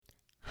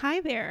Hi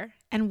there,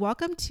 and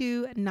welcome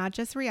to Not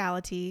Just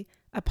Reality,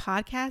 a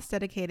podcast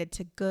dedicated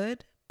to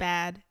good,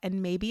 bad,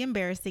 and maybe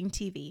embarrassing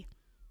TV.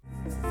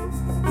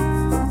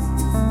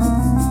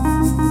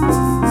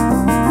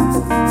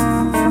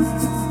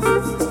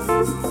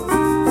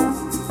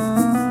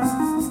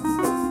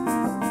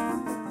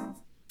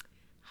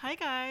 Hi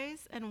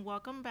guys, and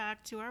welcome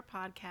back to our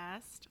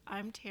podcast.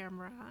 I'm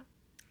Tamra.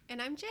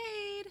 And I'm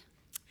Jade.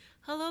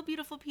 Hello,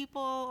 beautiful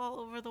people all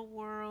over the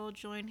world.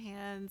 Join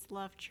hands,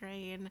 love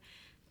train.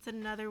 It's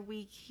another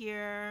week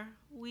here.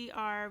 We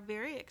are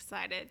very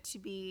excited to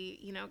be,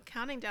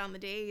 counting down the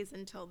days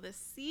until this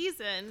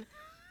season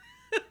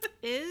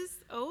is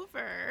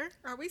over.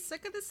 Are we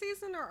sick of the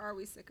season or are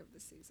we sick of the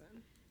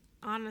season?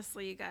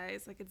 Honestly, you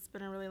guys, it's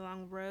been a really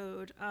long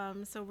road.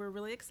 So we're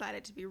really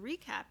excited to be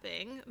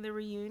recapping the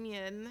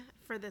reunion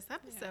for this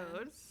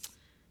episode. Yes.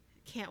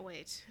 Can't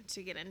wait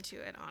to get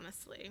into it,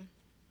 honestly.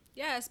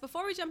 Yes,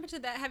 before we jump into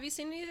that, have you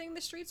seen anything in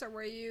the streets or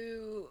were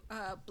you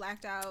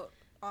blacked out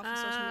off of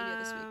social media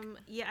this week?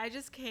 Yeah, I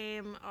just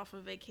came off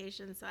of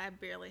vacation, so I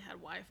barely had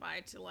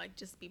Wi-Fi to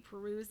just be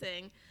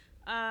perusing.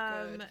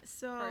 Good.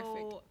 So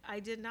Perfect. I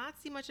did not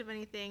see much of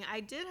anything. I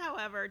did,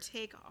 however,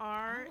 take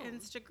our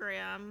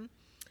Instagram,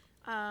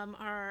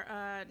 our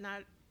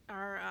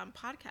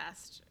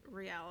podcast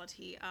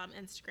reality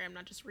Instagram,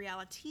 Not Just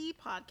Reality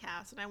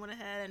podcast, and I went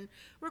ahead and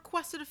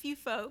requested a few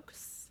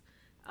folks.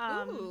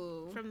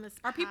 From this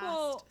Are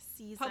people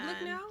season. public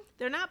now?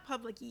 They're not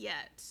public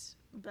yet,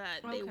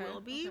 but they will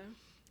be. Okay.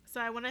 So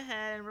I went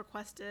ahead and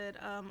requested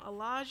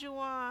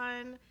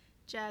Olajuwon,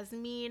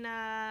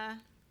 Jasmina,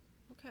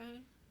 Okay.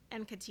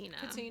 and Katina.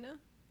 Katina?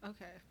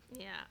 Okay.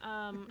 Yeah.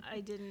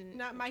 I didn't.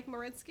 Not Mike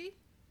Marinsky?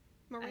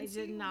 I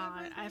did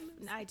not.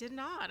 I did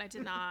not.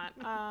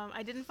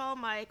 I didn't follow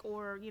Mike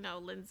or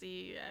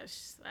Lindsay. I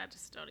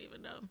just don't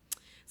even know.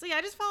 So yeah,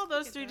 I just followed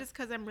those three just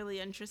because I'm really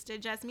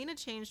interested. Jasmina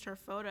changed her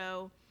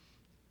photo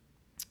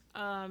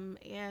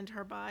and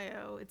her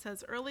bio. It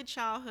says early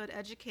childhood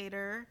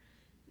educator,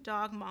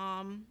 dog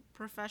mom,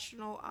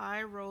 professional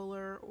eye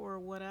roller, or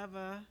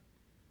whatever.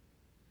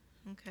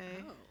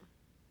 Okay. Oh.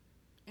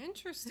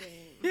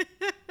 Interesting.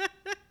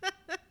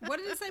 What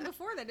did it say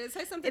before that? Did it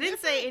say something It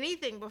didn't different? say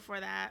anything before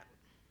that.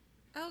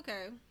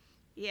 Okay.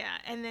 Yeah,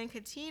 and then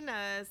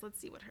Katina's, let's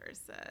see what hers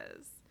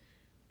says.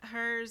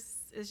 Hers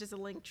is just a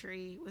link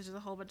tree, which is a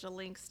whole bunch of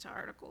links to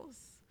articles.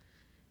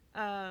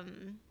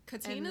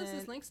 Katina's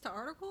is links to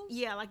articles?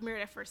 Yeah, like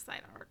Married at First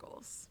Sight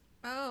articles.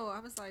 Oh, I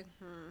was like,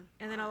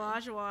 And then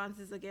Olajuwon's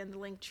is again the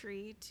link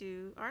tree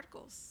to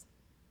articles.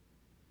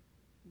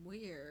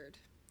 Weird.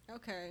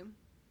 Okay.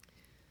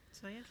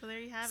 So yeah, so there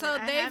you have it. So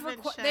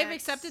So they've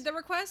accepted the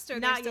request, or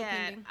not they're still yet.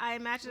 pending? I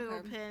imagine it'll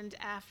Okay. pinned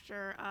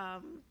after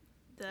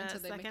the Until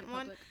they make it second one.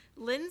 public.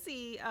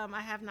 Lindsay,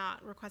 I have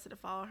not requested to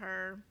follow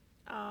her.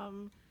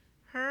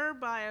 Her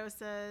bio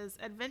says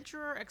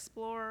adventurer,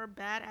 explorer,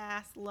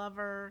 badass,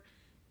 lover,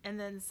 and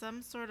then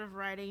some sort of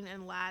writing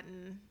in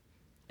Latin.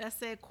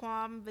 Esse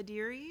quam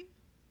videri.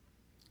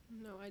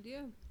 No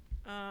idea.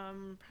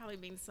 Probably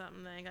means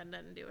something that ain't got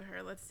nothing to do with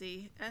her. Let's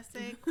see.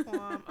 Esse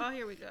quam. Oh,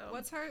 here we go.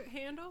 What's her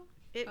handle?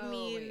 It Wait,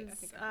 means I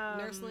think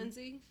Nurse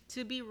Lindsay.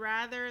 to be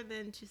rather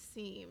than to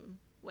seem.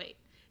 Wait.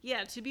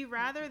 Yeah, to be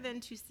rather than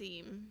to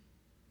seem.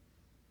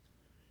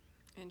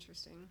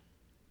 Interesting.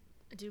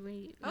 Do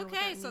we know Okay, what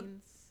that so-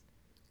 means?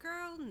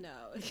 Girl,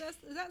 no. Is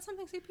that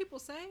something people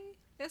say?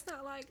 That's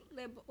not like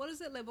what is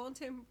it? Le bon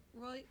temps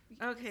roy?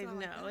 Okay,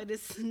 no, it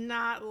is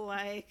not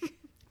like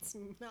It's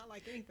not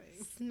like anything.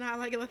 it's not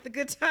like let the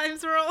good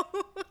times roll.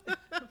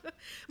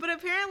 But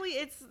apparently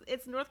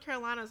it's North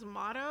Carolina's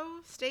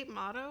state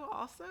motto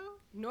also.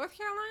 North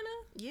Carolina?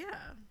 Yeah.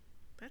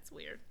 That's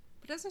weird.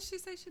 But doesn't she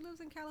say she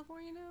lives in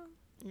California now?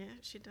 Yeah,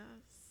 she does.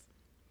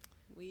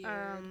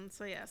 Weird.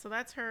 So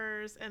that's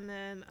hers, and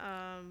then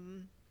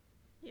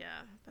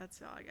yeah,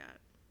 that's all I got.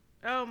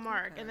 Oh,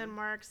 Mark. Okay. And then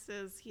Mark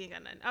says he ain't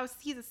got nothing. Oh,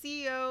 he's a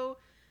CEO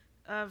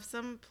of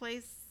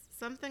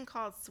something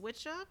called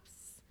Switch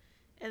Ups.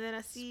 And then a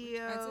Is it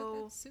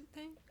CEO that suit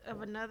thing?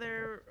 of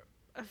another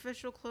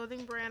official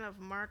clothing brand of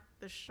Mark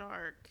the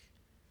Shark.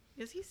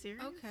 Is he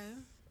serious? Okay.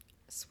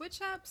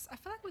 Switch ups. I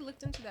feel like we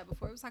looked into that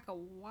before. It was like a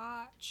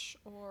watch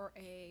or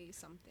a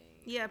something.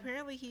 Yeah,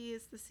 apparently he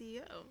is the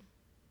CEO.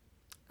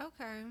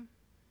 Okay.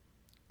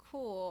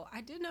 Cool.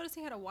 I did notice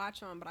he had a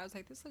watch on, but I was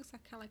like, this looks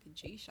like kind of like a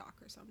G-Shock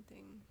or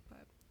something.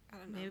 But I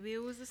don't know. Maybe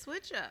it was the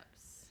Switch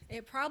Ups.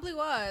 It probably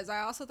was.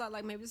 I also thought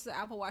like maybe this is an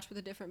Apple Watch with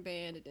a different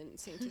band. It didn't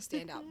seem to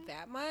stand out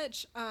that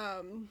much.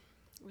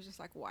 It was just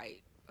like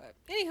white. But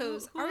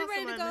anywho's, Who are we else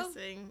ready to am I go?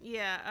 missing?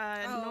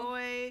 Yeah, Oh.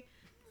 Noi,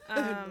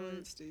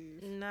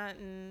 Steve.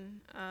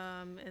 Nutton,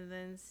 and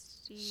then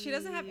Steve. She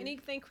doesn't have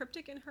anything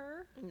cryptic in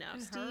her. No,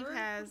 in Steve her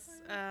has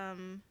profile?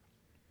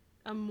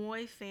 a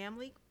Moy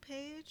family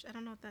page. I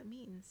don't know what that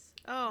means.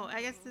 Oh,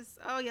 I guess this.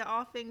 Oh yeah,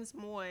 all things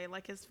Moy,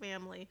 like his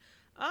family.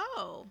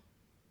 Oh.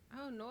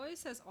 Oh, Noise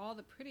says all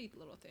the pretty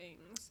little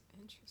things.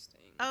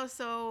 Interesting. Oh,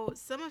 so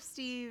some of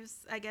Steve's,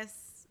 I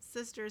guess,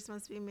 sisters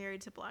must be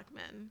married to black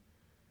men.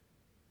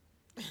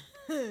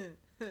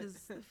 Because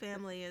the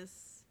family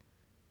is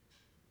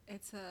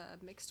It's a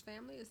mixed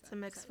family. It's a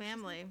mixed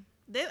family.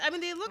 They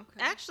look, Okay.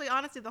 actually,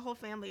 honestly, the whole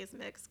family is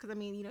mixed. Because,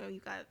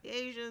 you got the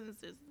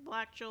Asians, there's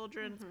black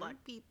children, it's black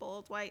people,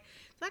 it's white.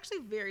 It's actually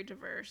very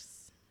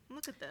diverse.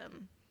 Look at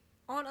them.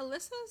 On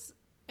Alyssa's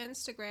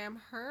Instagram,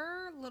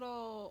 her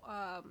little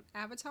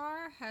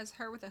avatar has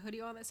her with a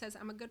hoodie on that says,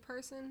 "I'm a good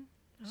person."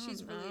 Oh,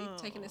 She's really no.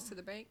 taking this to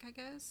the bank, I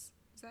guess.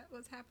 Is that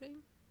what's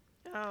happening?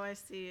 Oh, I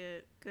see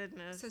it. It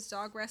Goodness. says,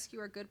 "Dog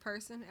rescuer, good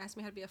person. Asked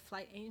me how to be a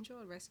flight angel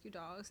and rescue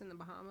dogs in the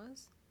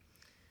Bahamas."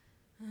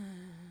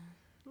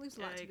 Leaves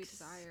a lot to be Yikes.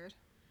 desired.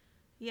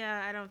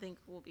 Yeah, I don't think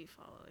we'll be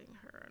following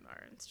her on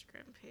our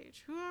Instagram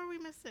page. Who are we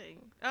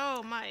missing?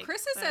 Oh, Mike.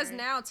 Krista says Sorry.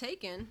 now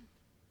taken.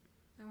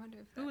 I wonder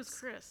if that's Who is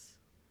Chris?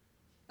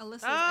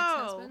 Alyssa's Oh.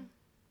 ex-husband.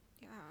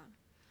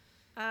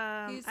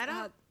 Yeah. He's, I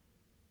don't.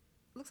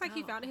 looks like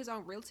he Oh. founded his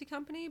own realty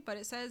company, but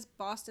it says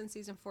Boston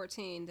season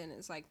 14, then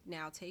it's like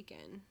now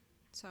taken.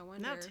 So I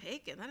wonder. Now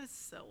taken. That is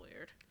so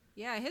weird.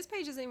 Yeah, his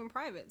page isn't even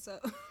private, so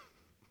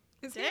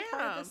is he a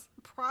part Damn. of this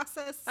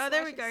process? Oh,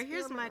 there we / go.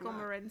 Here's experiment or Michael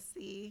not?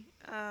 Morency.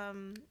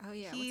 Oh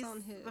yeah, He's what's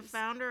on his? the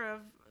founder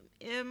of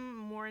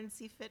M.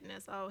 Morency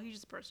Fitness. Oh, he's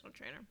just a personal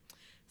trainer.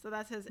 So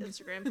that's his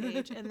Instagram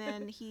page. And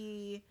then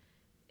he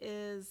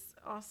is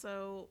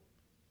also,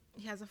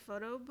 he has a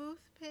photo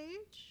booth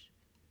page.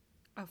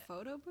 A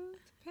photo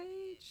booth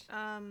page?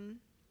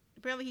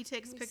 Apparently he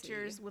takes Let me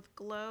pictures see. with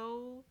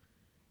Glow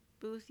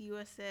Booth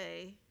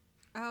USA.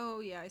 Oh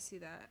yeah, I see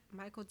that.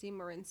 Michael D.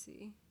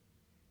 Morency.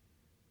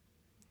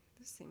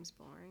 This seems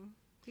boring.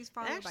 He's I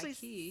followed by actually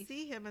Keith.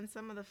 see him in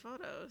some of the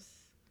photos.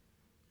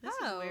 This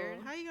Oh. is weird.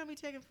 How are you going to be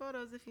taking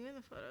photos if you're in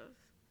the photos?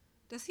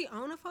 Does he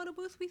own a photo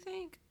booth, we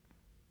think?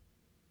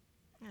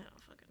 I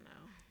don't fucking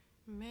know.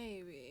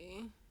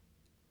 Maybe.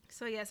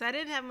 So yes, I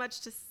didn't have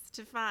much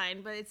to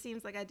find, but it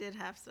seems like I did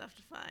have stuff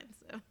to find.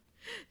 So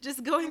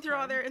just going through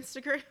all Okay. their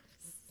Instagrams.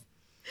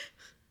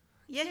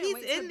 Yeah, Can't he's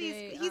wait till in these.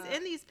 they, He's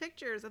in these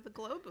pictures at the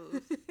Glow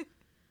booth.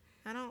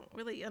 I don't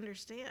really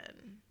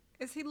understand.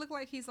 Does he look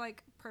like he's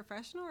like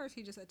professional or is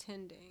he just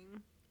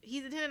attending?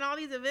 He's attending all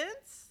these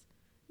events.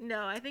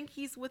 No, I think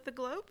he's with the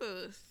Glow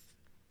booth.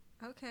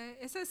 Okay.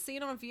 It says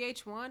seen on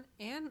VH1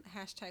 and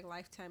hashtag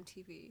Lifetime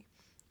TV.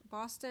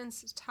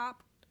 Boston's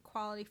top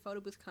quality photo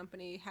booth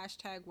company,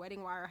 hashtag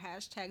Wedding Wire,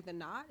 hashtag The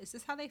Knot. Is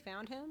this how they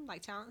found him?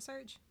 Like talent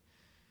search?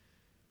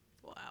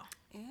 Wow.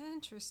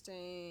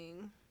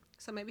 Interesting.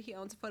 So maybe he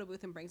owns a photo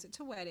booth and brings it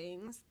to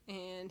weddings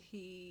and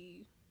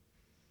he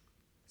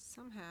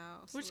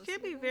somehow Which can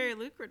be solicited them? very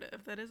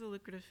lucrative. That is a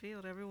lucrative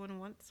field. Everyone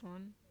wants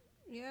one.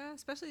 Yeah,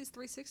 especially these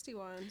 360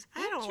 ones.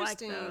 I don't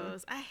like Interesting.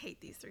 those. I hate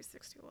these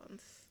 360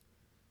 ones.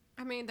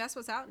 I mean, that's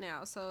what's out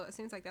now, so it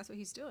seems like that's what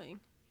he's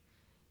doing.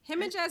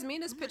 Him and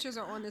Jasmina's pictures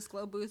are on this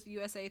Glow Booth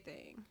USA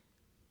thing.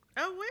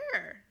 Oh,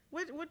 where?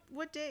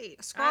 What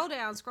date? Scroll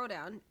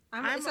down.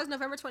 I'm- It says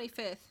November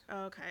 25th.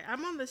 Okay,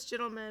 I'm on this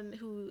gentleman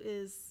who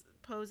is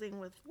posing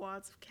with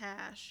wads of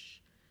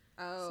cash.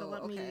 Oh, So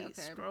let me okay.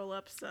 scroll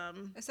up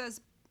some. It says,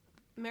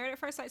 Married at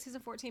First Sight Season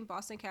 14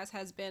 Boston cast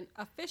has been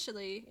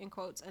officially, in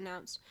quotes,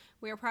 announced.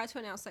 We are proud to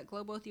announce that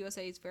Glow Booth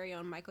USA's very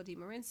own Michael D.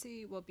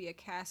 Morency will be a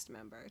cast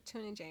member.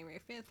 Tune in January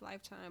 5th,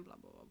 Lifetime, blah,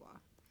 blah, blah,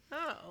 blah.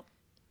 Oh,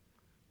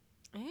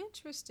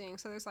 Interesting.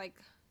 So there's like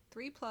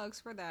 3 plugs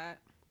for that.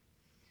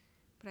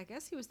 But I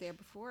guess he was there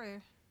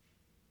before.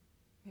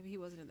 Maybe he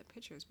wasn't in the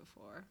pictures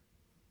before.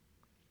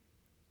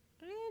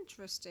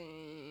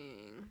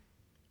 Interesting.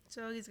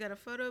 so he's got a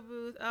photo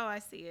booth. Oh, I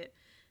see it.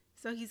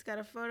 So he's got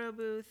a photo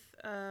booth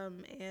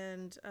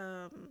and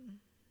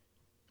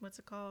what's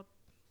it called?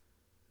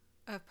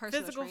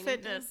 Personal Physical training thing.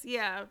 fitness.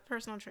 Yeah,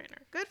 personal trainer.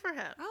 Good for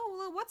him. Oh,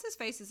 well, what's his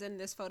face is in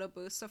this photo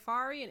booth?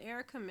 Safari and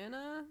Erica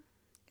Mena.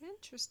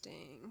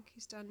 Interesting.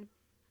 He's done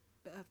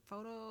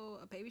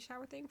a baby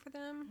shower thing for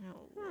them.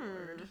 Oh,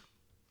 Lord.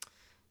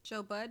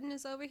 Joe Budden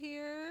is over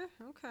here.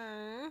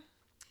 Okay.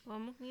 Well,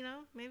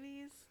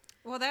 maybe he's...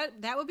 Well,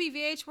 that would be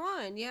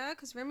VH1, yeah,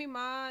 because Remy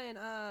Ma and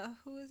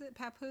who is it?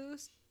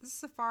 Papoose. This is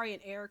Safari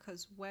and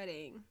Erica's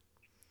wedding.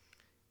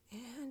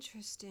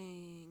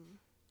 Interesting.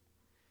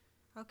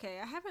 Okay,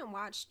 I haven't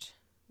watched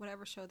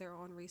whatever show they're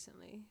on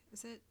recently.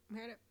 Is it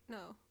Meredith?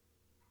 No.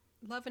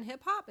 Love and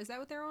Hip Hop? Is that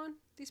what they're on?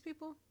 These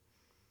people?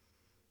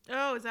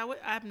 Oh, is that what?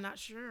 I'm not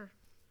sure.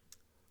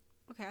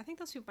 Okay, I think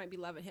those people might be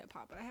Love and Hip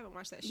Hop, but I haven't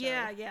watched that show.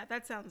 Yeah,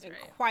 that sounds in right.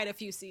 quite a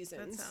few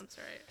seasons. That sounds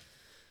right.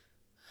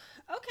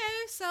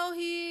 Okay, so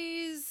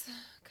he's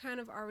kind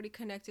of already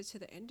connected to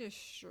the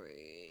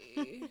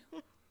industry.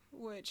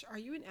 Which, are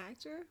you an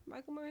actor,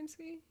 Michael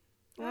Morency?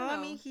 Well, I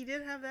Oh. mean, he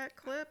did have that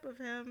clip of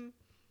him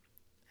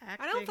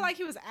acting. I don't feel like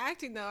he was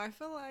acting though. I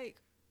feel like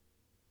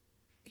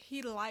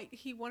he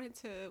wanted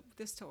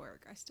this to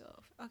work.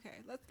 Okay.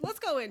 Let's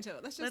go into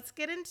it. Let's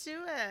get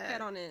into it.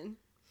 head on in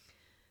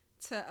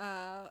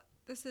to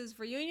this is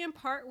reunion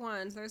part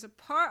 1. So there's a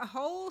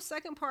whole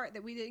second part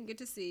that we didn't get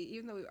to see,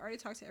 even though we already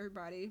talked to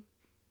everybody.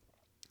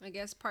 I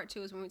guess part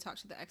 2 is when we talk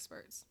to the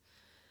experts.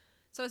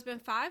 So it's been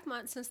 5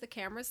 months since the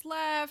cameras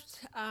left.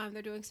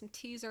 They're doing some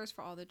teasers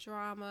for all the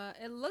drama.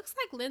 It looks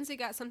like Lindsay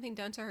got something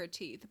done to her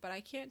teeth, but I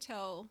can't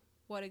tell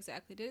what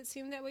exactly. Did it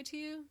seem that way to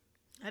you?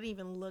 I didn't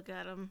even look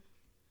at them.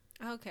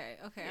 Okay.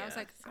 I was Yeah,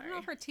 like, I don't know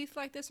if her teeth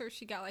like this or if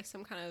she got like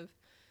some kind of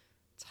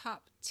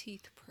top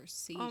teeth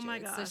procedure. Oh my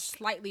It's gosh. just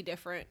slightly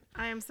different.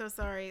 I am so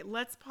sorry.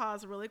 Let's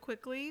pause really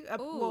quickly.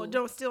 Well, Ooh.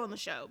 don't still in the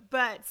show.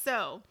 But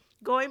so,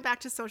 going back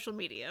to social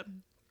media.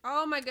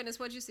 Oh my goodness,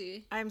 what'd you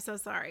see? I'm so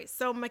sorry.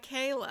 So,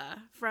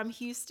 Michaela from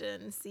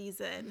Houston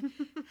season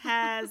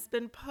has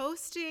been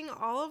posting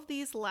all of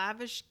these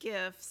lavish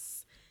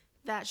gifts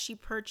that she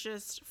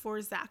purchased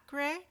for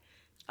Zachary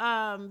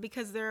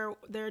because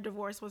their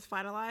divorce was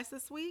finalized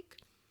this week.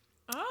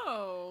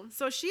 Oh.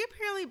 So she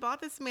apparently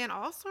bought this man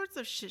all sorts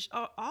of shit,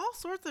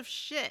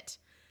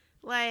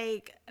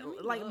 like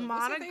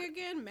What's her thing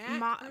again?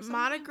 Mac or something?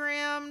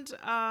 monogrammed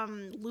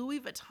Louis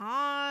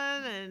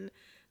Vuitton and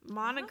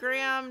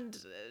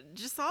monogrammed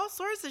just all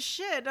sorts of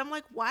shit. I'm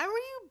like, why were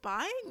you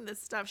buying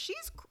this stuff?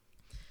 She's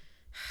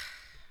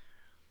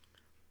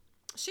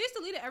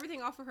deleted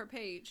everything off of her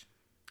page.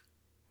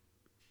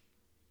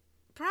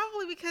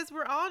 probably because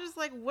we're all just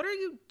like, what are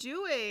you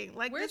doing?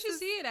 Like, Where'd you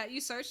see it at?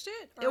 You searched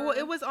it?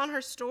 It was on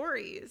her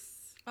stories.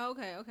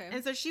 Okay.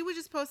 And so she was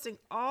just posting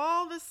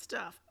all the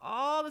stuff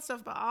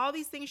about all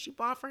these things she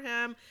bought for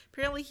him.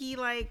 Apparently he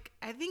I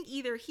think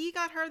either he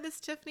got her this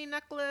Tiffany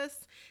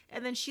necklace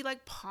and then she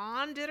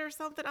pawned it or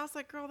something. I was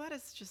like, girl, that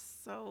is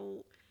just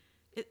so...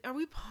 Are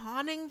we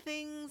pawning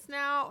things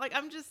now?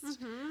 I'm just...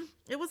 Mm-hmm.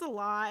 It was a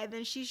lot. And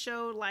then she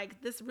showed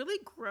this really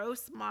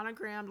gross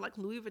monogrammed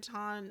Louis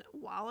Vuitton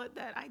wallet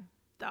that I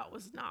thought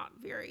was not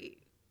very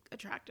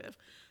attractive.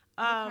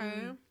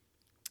 Okay.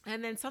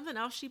 And then something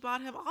else she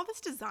bought him, all this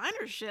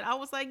designer shit. I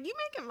was like, you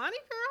making money,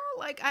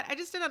 girl? I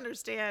just didn't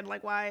understand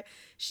why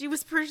she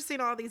was purchasing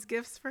all these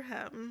gifts for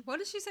him. What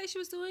did she say she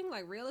was doing?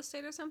 Like real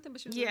estate or something?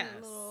 But she was in a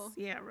little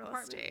real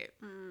apartment? estate.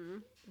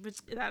 Mm. But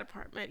that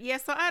apartment. Yeah,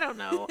 so I don't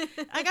know.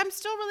 I'm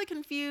still really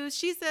confused.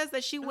 She says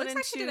that she went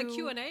looks into... like she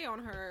did a Q&A on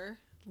her.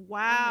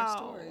 Wow. On her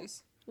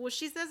stories. Well,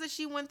 she says that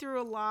she went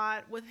through a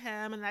lot with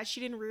him and that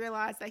she didn't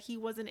realize that he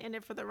wasn't in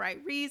it for the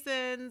right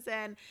reasons.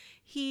 And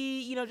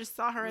he, just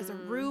saw her as a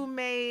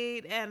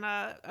roommate and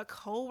a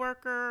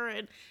co-worker.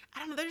 And I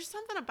don't know, there's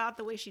something about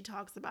the way she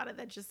talks about it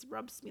that just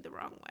rubs me the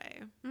wrong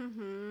way.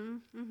 Mm-hmm.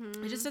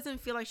 Mm-hmm. It just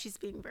doesn't feel like she's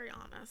being very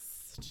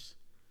honest.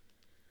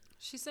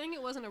 She's saying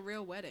it wasn't a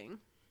real wedding.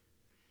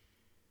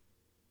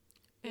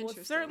 Well,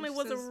 it certainly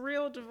was a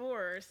real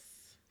divorce.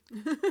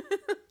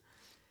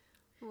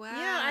 Wow.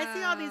 Yeah, I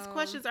see all these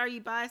questions. Are you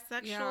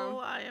bisexual? Yeah.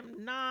 I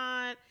am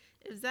not.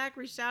 If Zach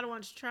reached out and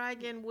wanted to try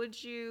again,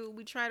 would you?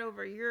 We tried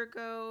over a year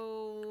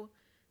ago,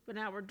 but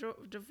now we're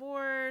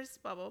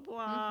divorced, blah, blah,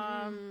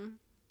 blah.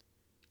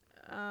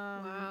 Mm-hmm.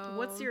 Wow.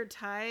 What's your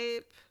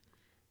type?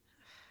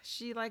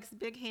 She likes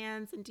big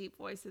hands and deep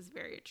voices,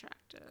 very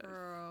attractive.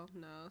 Girl,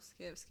 no.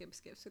 Skip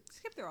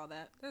through all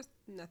that. There's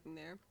nothing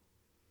there.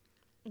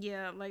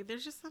 Yeah,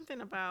 there's just something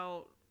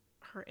about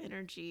her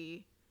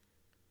energy.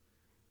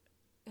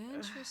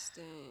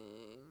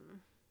 Interesting.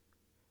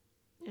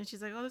 And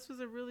she's like, oh, this was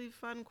a really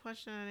fun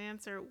question and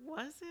answer.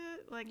 Was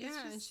it? Yeah, it's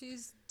just... and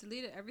she's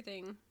deleted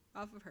everything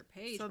off of her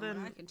page, so from then,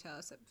 what I can tell,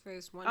 except for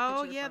this one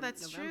oh, picture yeah, from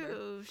that's November.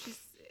 true.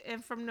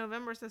 And from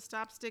November, so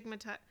stop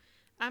stigmatizing.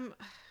 I'm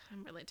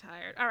really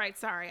tired. All right,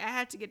 sorry. I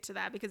had to get to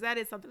that because that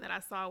is something that I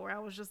saw where I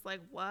was just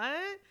like,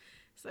 what?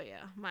 So,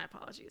 yeah, my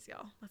apologies,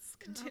 y'all. Let's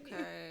continue.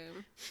 Okay.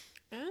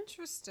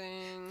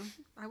 Interesting.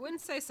 I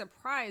wouldn't say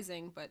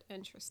surprising, but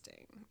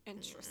interesting.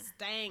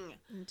 Interesting.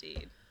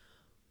 Indeed.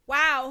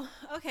 Wow.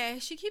 Okay,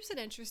 she keeps it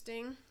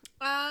interesting.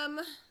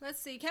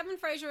 Let's see. Kevin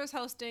Frazier is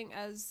hosting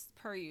as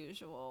per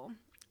usual.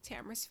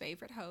 Tamara's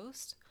favorite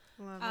host.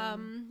 Love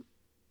him.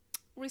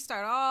 We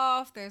start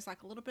off. There's a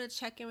little bit of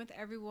check-in with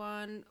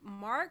everyone.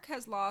 Mark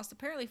has lost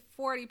apparently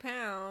 40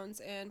 pounds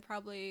and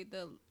probably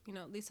the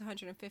at least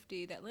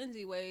 150 that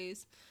Lindsay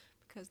weighs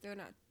because they're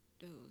not.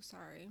 Oh,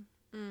 sorry.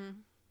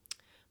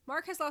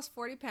 Mark has lost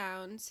 40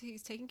 pounds.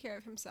 He's taking care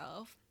of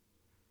himself.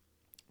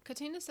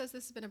 Katina says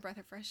this has been a breath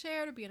of fresh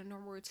air to be in a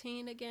normal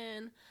routine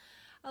again.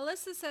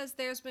 Alyssa says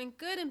there's been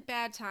good and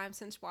bad times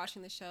since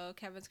watching the show.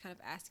 Kevin's kind of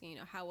asking,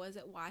 how was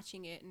it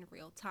watching it in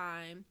real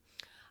time?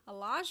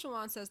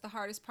 Olajuwon says the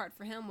hardest part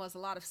for him was a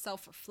lot of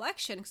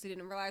self-reflection because he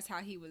didn't realize how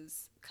he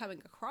was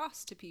coming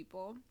across to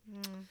people.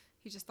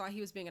 He just thought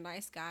he was being a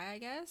nice guy, I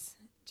guess.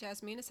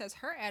 Jasmina says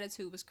her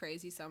attitude was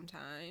crazy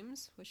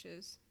sometimes, which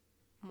is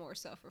more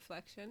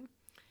self-reflection.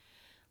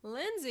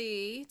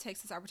 Lindsay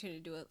takes this opportunity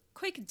to do a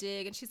quick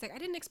dig, and she's like, I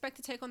didn't expect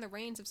to take on the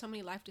reins of so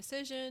many life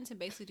decisions and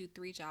basically do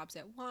 3 jobs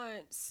at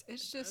once.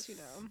 It's just, a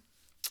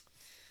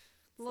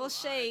little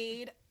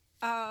shade.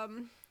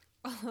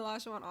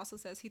 Olajuwon also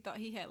says he thought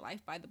he had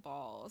life by the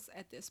balls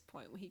at this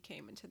point when he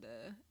came into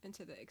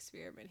the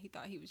experiment. He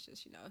thought he was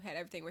just, had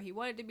everything where he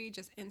wanted to be,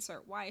 just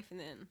insert wife, and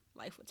then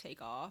life would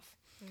take off.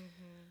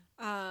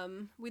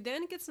 Mm-hmm. We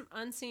then get some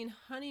unseen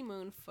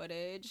honeymoon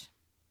footage,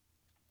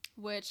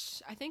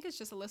 which I think is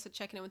just Alyssa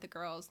checking in with the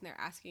girls, and they're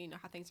asking,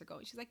 how things are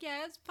going. She's like,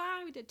 yeah, it's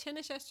fine. We did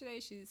tennis yesterday.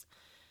 She's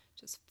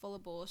just full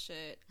of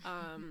bullshit.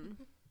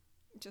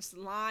 Just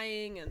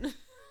lying and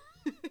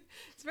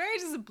It's very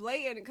just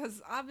blatant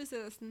because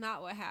obviously that's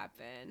not what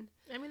happened.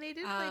 I mean, they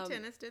did play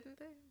tennis, didn't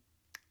they?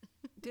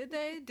 Did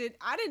they?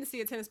 I didn't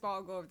see a tennis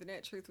ball go over the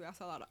net. Truthfully, I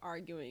saw a lot of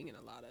arguing and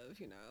a lot of,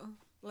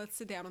 let's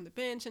sit down on the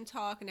bench and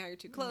talk, and now you're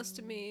too close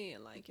to me,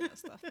 and like,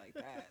 stuff like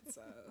that.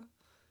 So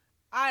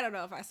I don't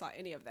know if I saw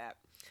any of that.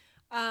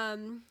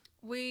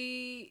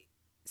 We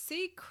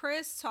see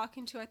Chris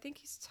talking to, I think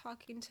he's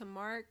talking to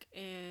Mark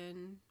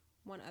and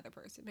one other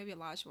person, maybe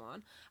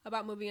Olajuwon,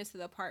 about moving into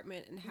the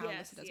apartment and how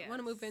Alyssa doesn't want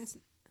to move in.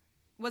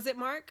 Was it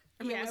Mark?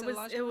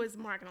 It was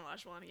Mark and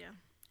Olajuwon, yeah.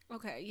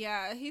 Okay,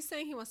 yeah. He's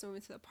saying he wants to move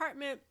into the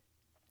apartment.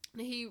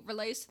 And he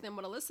relates to them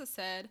what Alyssa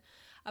said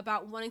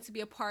about wanting to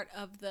be a part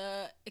of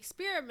the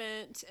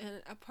experiment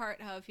and a part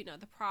of,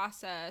 the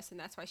process. And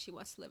that's why she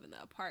wants to live in the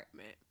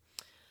apartment.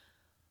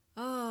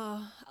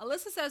 Oh,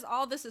 Alyssa says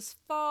all this is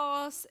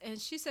false.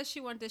 And she says she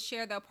wanted to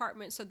share the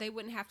apartment so they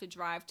wouldn't have to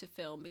drive to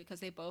film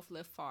because they both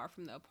live far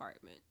from the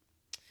apartment.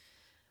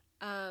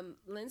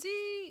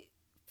 Lindsay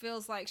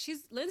feels like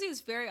Lindsay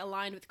is very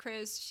aligned with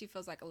Chris. She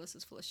feels like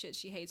Alyssa's full of shit.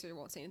 She hates her,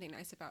 won't say anything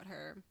nice about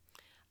her.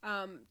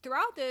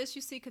 Throughout this,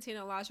 you see Katina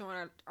and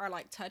Olajuwon are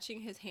like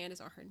touching. His hand is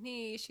on her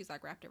knee. She's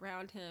like wrapped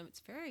around him. It's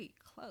very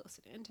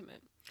close and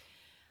intimate.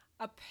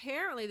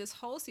 Apparently, this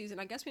whole season,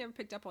 I guess we never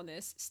picked up on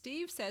this,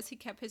 Steve says he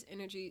kept his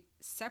energy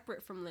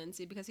separate from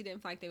Lindsay because he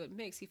didn't feel like they would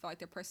mix. He felt like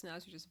their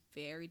personalities were just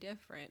very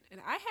different.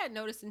 And I had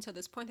noticed until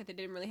this point that they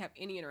didn't really have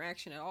any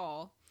interaction at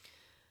all.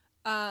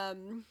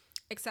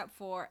 Except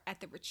for at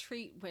the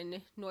retreat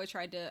when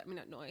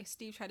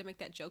Steve tried to make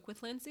that joke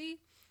with Lindsay.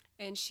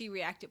 And she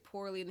reacted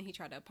poorly, and then he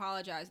tried to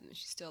apologize, and then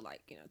she still,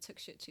 took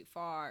shit too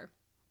far.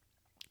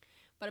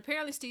 But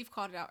apparently Steve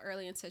called it out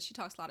early and said she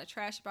talks a lot of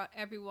trash about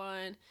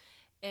everyone.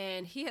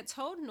 And he had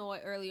told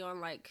Noi early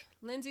on,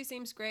 Lindsay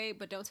seems great,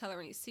 but don't tell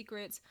her any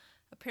secrets.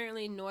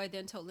 Apparently, Noi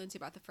then told Lindsay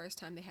about the first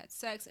time they had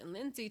sex, and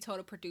Lindsay told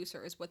a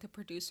producer is what the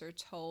producer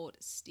told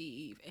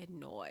Steve and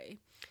Noi.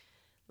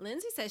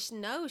 Lindsay says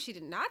no, she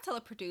did not tell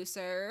a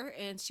producer,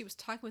 and she was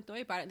talking with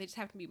Noi about it, and they just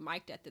happened to be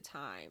mic'd at the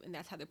time, and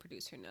that's how the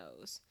producer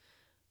knows.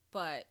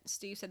 But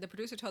Steve said the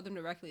producer told them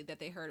directly that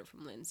they heard it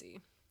from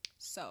Lindsay.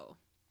 So,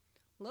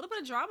 a little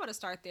bit of drama to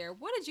start there.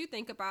 What did you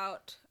think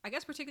about, I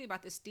guess particularly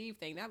about the Steve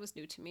thing? That was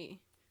new to me.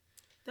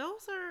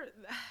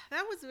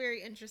 That was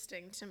very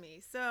interesting to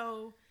me.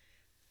 So,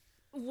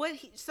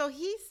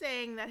 he's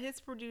saying that his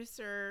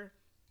producer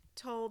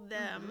told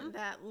them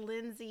that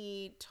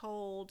Lindsay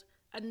told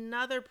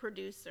another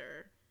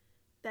producer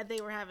that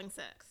they were having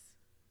sex.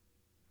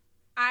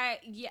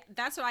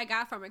 That's what I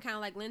got from it. Kind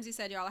of like Lindsay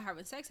said, y'all are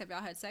having sex. Have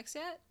y'all had sex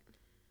yet?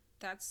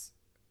 That's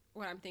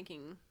what I'm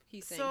thinking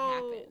he's saying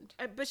happened.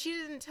 But she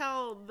didn't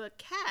tell the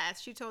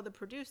cast. She told the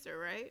producer,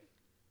 right?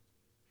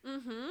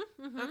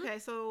 Mm-hmm. Okay,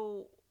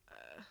 so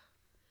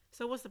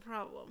what's the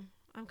problem?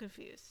 I'm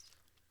confused.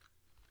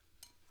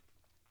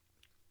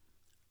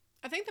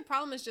 I think the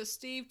problem is just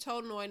Steve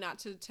told Noi not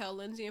to tell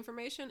Lindsay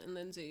information, and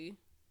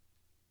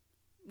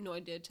Noi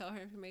did tell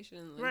her information,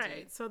 and Lindsay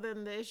right. So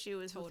then the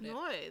issue is with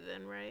Noi,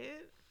 then,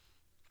 right?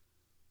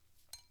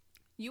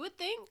 You would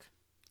think,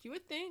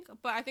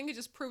 but I think it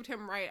just proved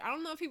him right. I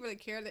don't know if he really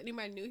cared that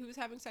anybody knew he was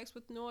having sex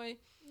with Noi.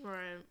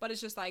 Right. But it's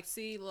just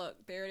see,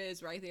 look, there it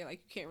is right there. You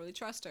can't really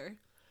trust her.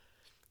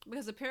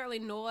 Because apparently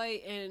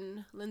Noi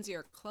and Lindsay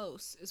are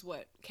close, is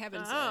what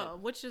Kevin said. Oh,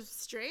 which is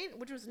strange,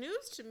 which was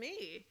news to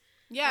me.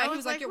 Yeah, he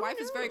was like, your wife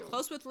is very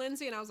close with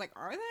Lindsay. And I was like,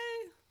 are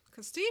they?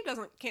 Because Steve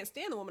can't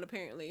stand the woman,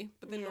 apparently.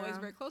 But then Noi's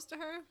very close to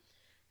her.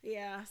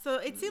 Yeah, so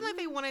it seemed like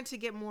they wanted to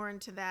get more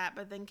into that,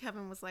 but then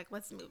Kevin was like,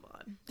 let's move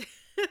on.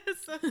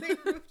 So they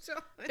moved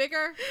on.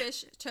 Bigger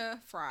fish to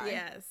fry.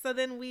 Yeah, so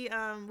then we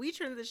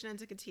transition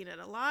into Katina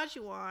and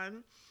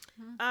Olajuwon.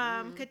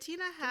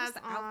 Katina has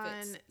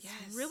on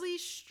really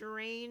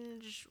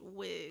strange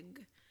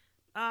wig.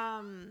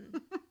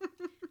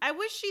 I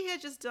wish she had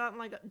just done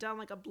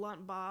a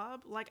blunt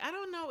bob. I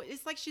don't know.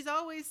 It's like she's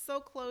always so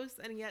close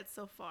and yet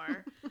so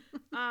far.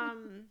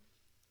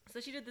 So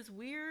she did this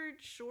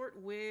weird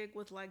short wig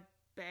with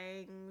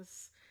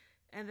bangs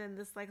and then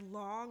this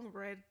long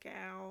red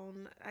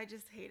gown. I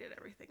just hated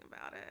everything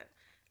about it.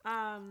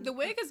 The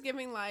wig is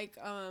giving I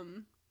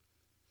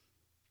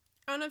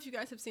don't know if you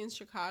guys have seen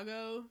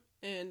Chicago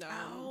and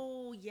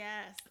oh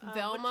yes,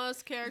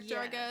 Velma's character,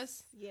 I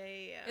guess.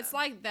 Yeah. It's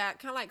like that,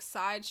 kind of like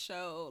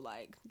sideshow.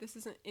 This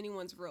isn't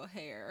anyone's real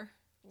hair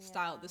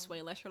styled this way,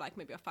 unless you're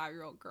maybe a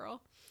 5-year-old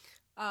girl.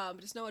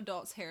 But it's no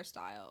adult's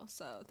hairstyle,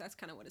 so that's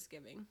kind of what it's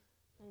giving.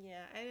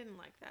 Yeah, I didn't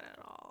like that at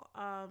all.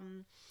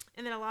 And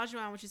then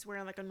Olajuwon, which is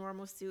wearing a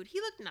normal suit, he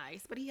looked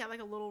nice, but he had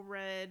a little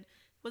red.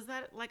 Was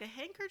that a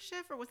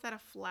handkerchief or was that a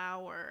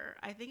flower?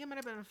 I think it might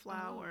have been a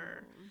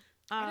flower.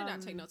 I did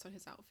not take notes on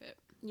his outfit.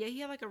 Yeah,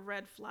 he had a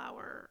red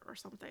flower or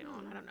something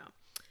on. I don't know.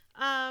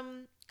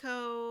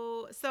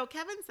 So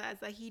Kevin says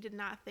that he did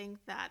not think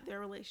that their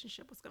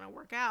relationship was going to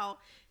work out,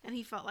 and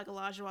he felt like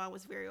Olajuwon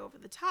was very over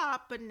the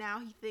top, but now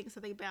he thinks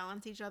that they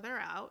balance each other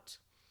out.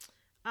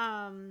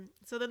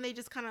 So then they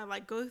just kind of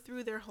go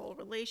through their whole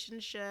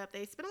relationship.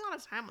 They spend a lot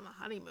of time on the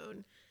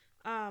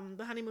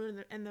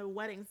honeymoon and the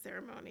wedding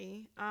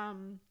ceremony.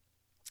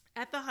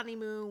 At the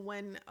honeymoon,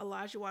 when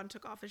Olajuwon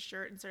took off his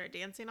shirt and started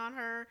dancing on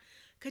her,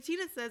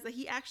 Katina says that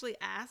he actually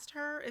asked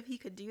her if he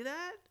could do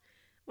that,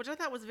 which I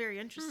thought was very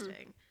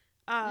interesting.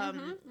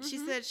 She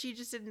said she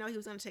just didn't know he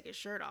was going to take his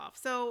shirt off.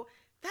 So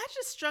that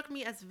just struck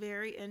me as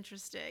very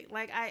interesting.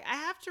 Like, I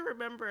have to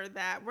remember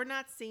that we're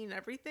not seeing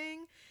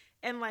everything.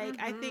 And,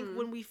 like, I think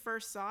when we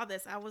first saw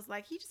this, I was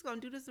like, he just going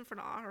to do this in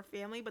front of all her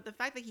family. But the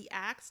fact that he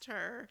asked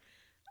her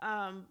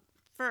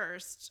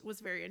first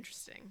was very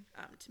interesting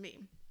to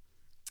me.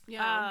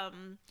 Yeah.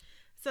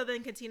 So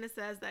then Katina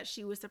says that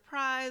she was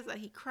surprised that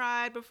he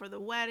cried before the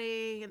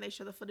wedding, and they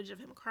show the footage of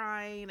him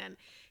crying. And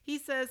he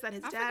says that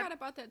his dad. I forgot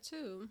about that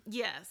too.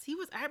 Yes, he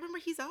was. I remember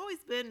he's always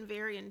been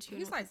very in tune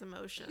with his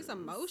emotions. He's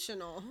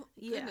emotional.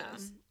 Yeah.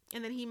 Goodness.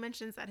 And then he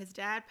mentions that his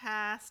dad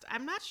passed.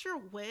 I'm not sure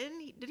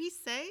when. Did he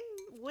say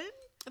when?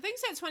 I think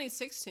he said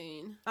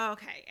 2016.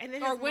 Okay. And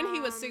then or when he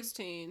was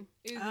 16.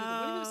 When he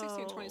was 16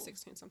 or Oh.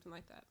 2016, something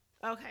like that.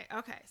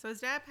 Okay. So his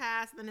dad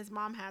passed, and then his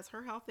mom has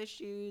her health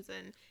issues,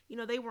 and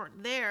they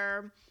weren't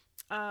there.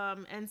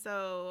 And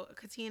so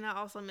Katina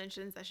also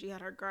mentions that she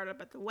had her guard up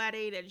at the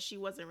wedding, and she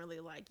wasn't really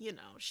like,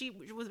 she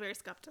was very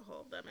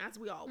skeptical of them, as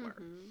we all were.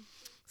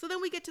 So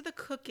then we get to the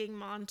cooking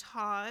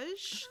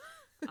montage.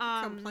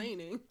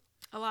 Complaining.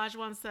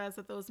 Olajuwon says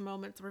that those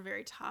moments were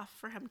very tough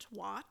for him to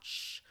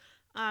watch.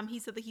 He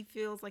said that he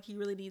feels like he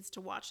really needs to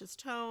watch his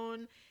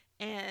tone.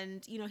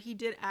 And, he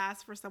did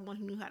ask for someone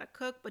who knew how to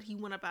cook, but he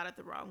went about it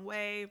the wrong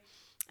way.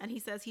 And he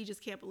says he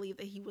just can't believe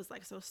that he was,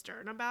 like, so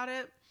stern about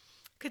it.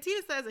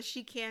 Katina says that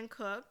she can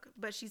cook,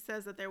 but she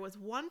says that there was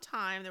one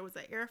time there was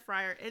an air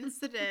fryer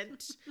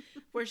incident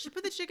where she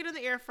put the chicken in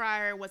the air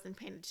fryer, wasn't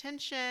paying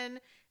attention.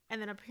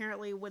 And then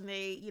apparently when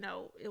they,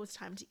 it was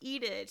time to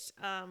eat it,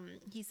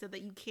 he said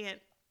that you can't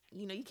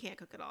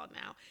cook it all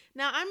now.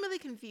 Now, I'm really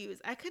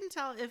confused. I couldn't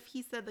tell if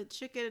he said the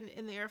chicken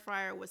in the air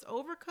fryer was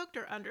overcooked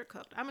or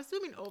undercooked. I'm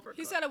assuming overcooked.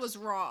 He said it was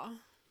raw.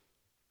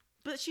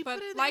 But she But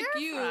put it in like the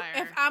air fryer.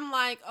 if I'm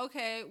like,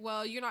 okay,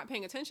 well, you're not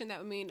paying attention, that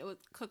would mean it would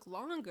cook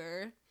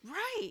longer.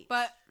 Right.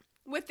 But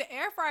with the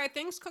air fryer,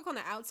 things cook on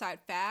the outside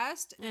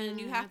fast, and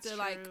you have to that's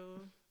like,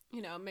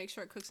 true. make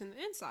sure it cooks in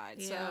the inside.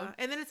 Yeah. So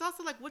And then it's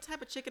also like, what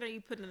type of chicken are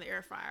you putting in the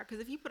air fryer?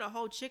 Because if you put a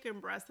whole chicken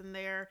breast in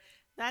there,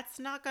 that's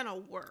not gonna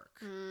work.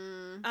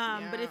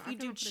 But if you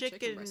do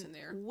chicken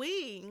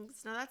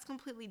wings, now that's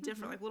completely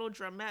different. Like little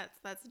drumettes,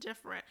 that's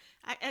different.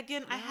 I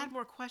had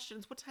more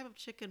questions. What type of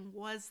chicken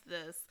was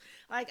this?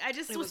 Like, I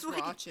just it was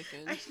like, raw chicken.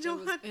 I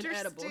don't understand.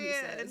 Inedible, he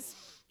says.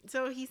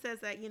 So he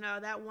says that,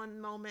 that one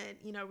moment,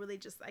 really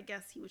just, I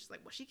guess he was just like,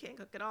 well, she can't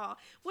cook at all.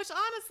 Which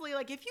honestly,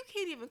 like, if you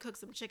can't even cook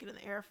some chicken in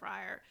the air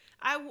fryer,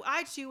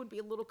 I too would be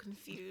a little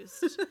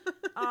confused.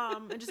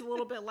 And just a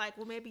little bit like,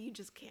 well, maybe you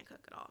just can't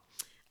cook at all.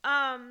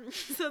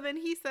 So then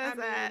he says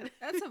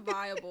that's a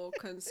viable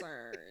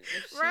concern.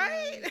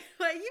 Right?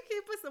 Like, you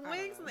can't put some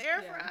wings in the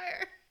air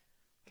fryer.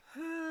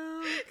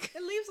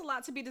 It leaves a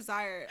lot to be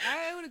desired.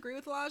 I would agree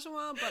with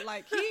Olajuwon, but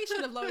like, he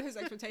should have lowered his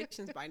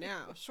expectations by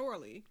now,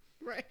 surely.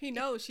 Right. He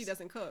knows she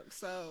doesn't cook,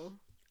 so.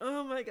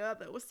 Oh my God,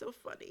 that was so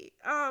funny.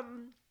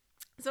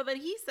 So then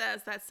he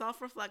says that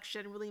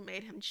self-reflection really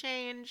made him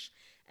change,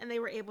 and they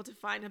were able to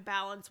find a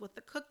balance with the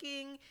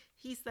cooking.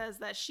 He says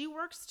that she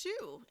works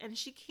too, and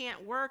she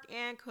can't work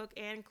and cook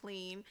and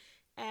clean.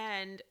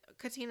 And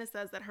Katina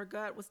says that her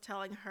gut was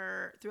telling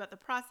her throughout the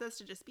process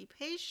to just be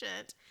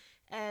patient.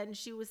 And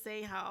she was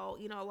saying how,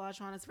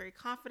 Olajuwon is very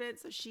confident,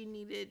 so she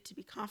needed to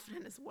be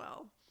confident as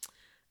well.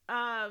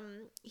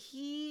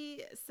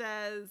 He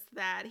says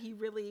that he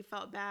really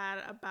felt bad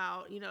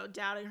about,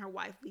 doubting her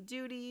wifely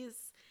duties.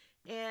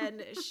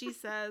 And she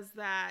says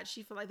that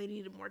she felt like they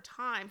needed more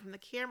time from the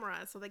camera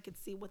so they could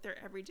see what their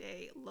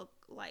everyday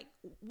looked like,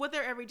 what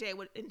their everyday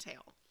would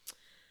entail.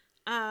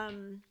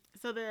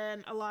 So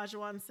then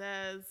Olajuwon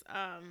says,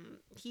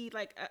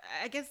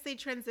 I guess they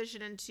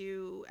transition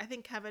into, I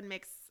think Kevin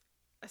makes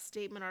a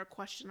statement or a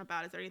question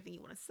about, is there anything you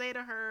want to say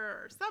to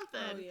her or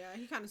something? Oh yeah,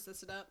 he kind of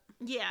sets it up.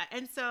 Yeah,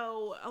 and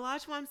so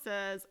Olajuwon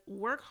says,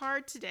 work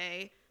hard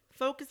today,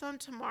 focus on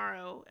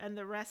tomorrow, and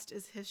the rest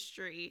is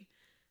history.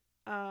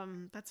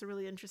 That's a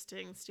really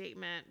interesting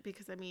statement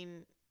because,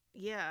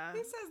 yeah.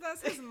 He says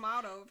that's his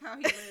motto of how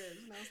he lives.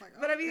 And I was like,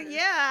 oh, But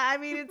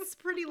it's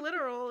pretty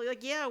literal.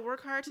 Like, yeah,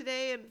 work hard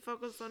today and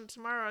focus on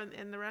tomorrow,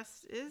 and the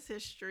rest is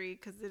history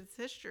because it's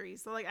history.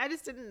 So, like, I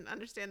just didn't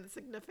understand the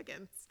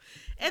significance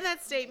in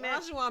that statement.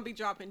 Olajuwon be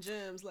dropping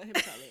gems. Let him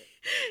tell it.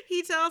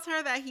 He tells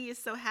her that he is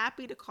so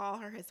happy to call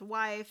her his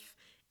wife,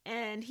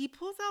 and he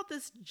pulls out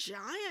this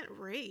giant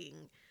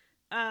ring.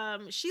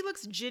 She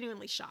looks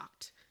genuinely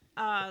shocked.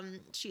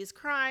 She is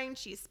crying.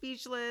 She is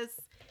speechless.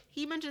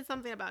 He mentioned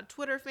something about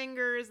Twitter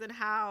fingers and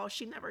how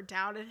she never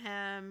doubted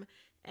him,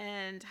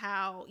 and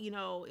how,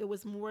 it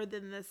was more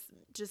than this,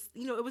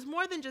 it was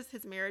more than just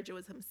his marriage, it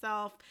was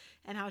himself,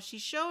 and how she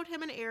showed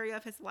him an area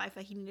of his life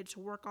that he needed to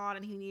work on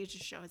and he needed to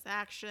show his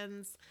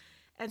actions.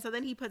 And so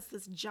then he puts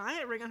this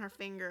giant ring on her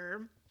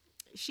finger.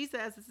 She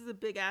says this is a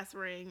big ass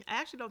ring. I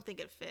actually don't think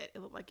it fit.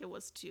 It looked like it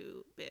was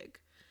too big.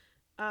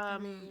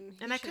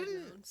 And I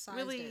couldn't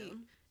really,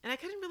 and I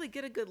couldn't really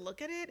get a good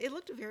look at it. It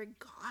looked very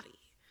gaudy.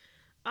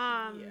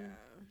 Yeah.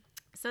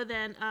 So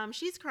then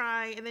she's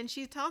crying, and then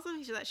she tells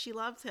him that she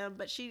loves him,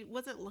 but she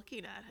wasn't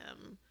looking at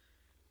him.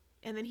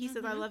 And then he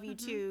says, I love you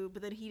too,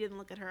 but then he didn't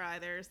look at her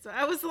either. So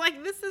I was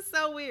like, this is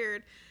so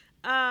weird.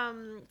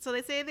 So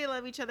they say they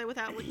love each other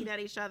without looking at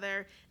each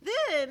other.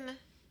 Then,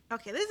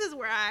 okay, this is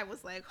where I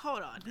was like,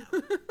 hold on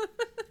now.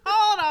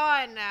 Hold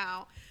on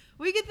now.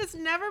 We get this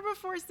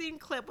never-before-seen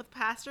clip with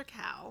Pastor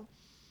Cal.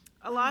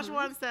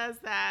 Olajuwon says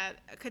that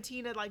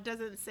Katina like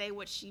doesn't say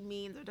what she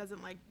means or doesn't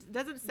say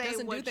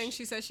Doesn't what do things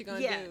she says she's gonna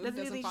do. doesn't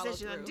do things she says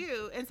she's gonna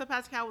do. And so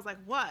Pascal was like,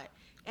 what?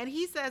 And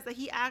he says that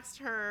he asked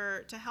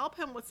her to help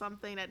him with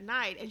something at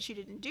night and she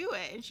didn't do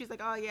it. And she's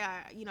like, oh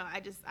yeah,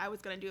 I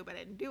was gonna do it, but I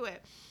didn't do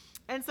it.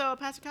 And so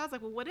Pastor Cal's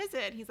like, well, what is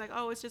it? And he's like,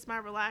 oh, it's just my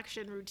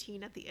relaxation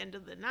routine at the end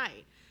of the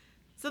night.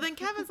 So then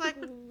Kevin's like,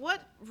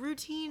 what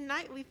routine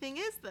nightly thing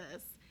is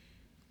this?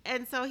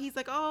 And so he's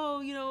like,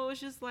 oh, it's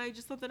just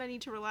something I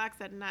need to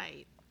relax at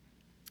night.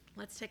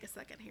 Let's take a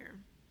second here.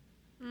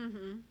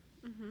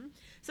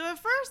 So at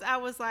first I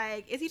was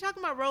like, is he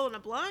talking about rolling a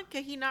blunt?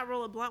 Can he not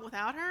roll a blunt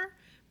without her?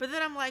 But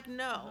then I'm like,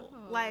 no.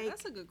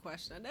 That's a good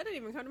question. That didn't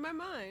even come to my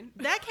mind.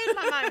 That came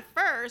to my mind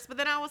first, but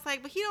then I was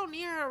like, but he don't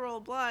need her to roll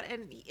a blunt.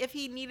 And if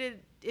he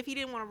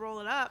didn't want to roll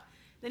it up,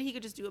 then he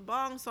could just do a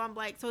bong. So I'm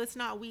like, so it's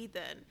not weed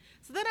then.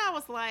 So then I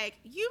was like,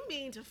 you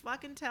mean to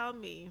fucking tell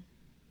me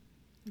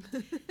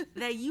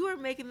that you are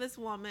making this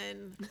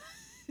woman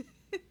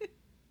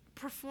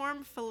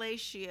perform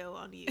fellatio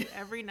on you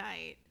every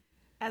night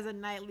as a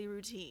nightly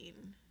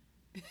routine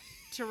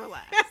to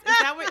relax?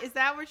 Is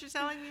that what you're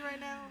telling me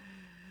right now?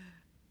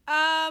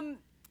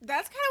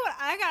 That's kind of what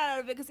I got out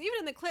of it, because even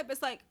in the clip,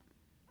 it's like,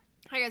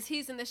 I guess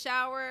he's in the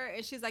shower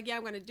and she's like, yeah,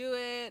 I'm gonna do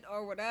it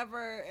or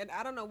whatever. And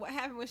I don't know what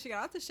happened when she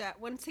got out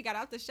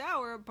the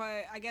shower,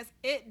 but I guess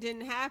it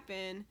didn't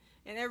happen.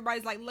 And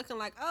everybody's like looking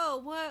like,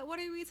 oh, what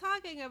are we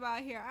talking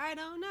about here? I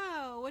don't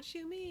know. What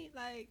you mean?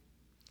 Like,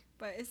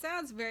 but it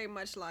sounds very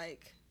much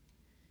like,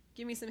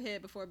 give me some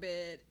head before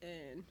bed,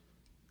 and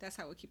that's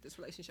how we keep this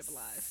relationship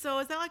alive. So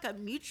is that like a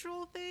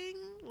mutual thing?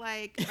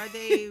 Like, are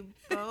they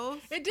both?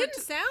 It didn't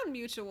sound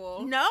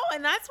mutual. No,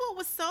 and that's what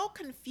was so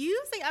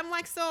confusing. I'm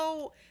like,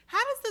 so how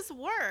does this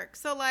work?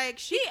 So like,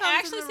 he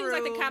actually seems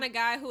like the kind of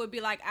guy who would be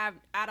like,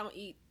 I don't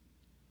eat.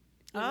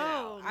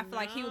 I feel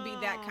like he would be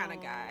that kind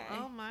of guy.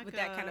 Oh my with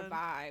God. that kind of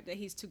vibe, that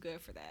he's too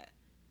good for that.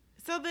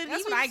 So then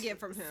that's what I get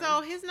from him. So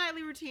his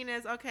nightly routine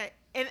is okay,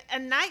 and a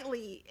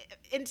nightly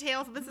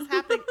entails this is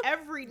happening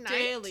every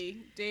night,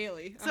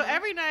 daily. So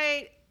every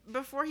night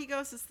before he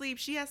goes to sleep,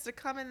 she has to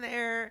come in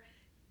there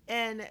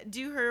and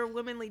do her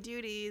womanly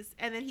duties,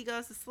 and then he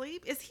goes to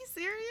sleep. Is he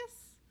serious?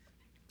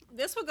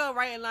 This would go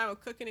right in line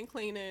with cooking and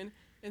cleaning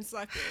and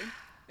sucking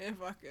and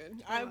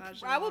fucking.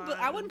 I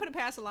wouldn't put it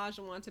past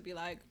Olajuwon to be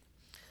like,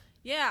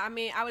 yeah, I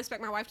mean, I would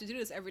expect my wife to do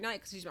this every night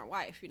because she's my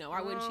wife.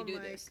 Why wouldn't she do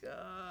this?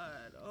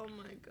 Oh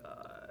my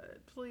God!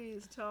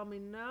 Please tell me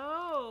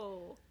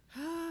no.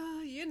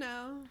 How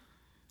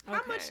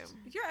Okay. much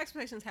your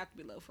expectations have to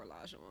be low for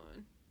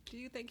Olajuwon? Do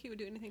you think he would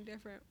do anything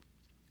different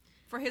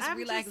for his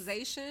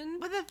relaxation?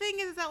 But the thing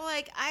is that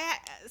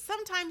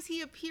sometimes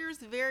he appears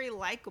very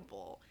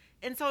likable,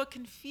 and so it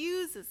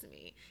confuses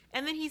me.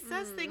 And then he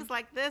says things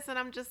like this, and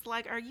I'm just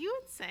like, are you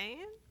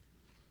insane?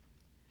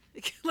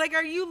 Like,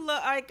 are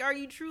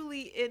you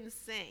truly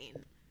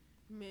insane,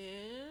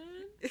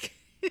 man?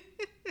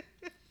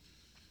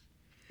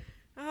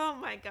 Oh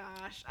my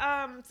gosh.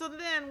 So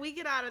then we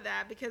get out of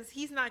that because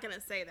he's not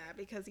gonna say that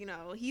because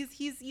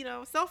he's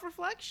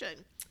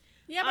self-reflection.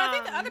 Yeah, but I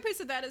think the other piece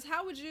of that is,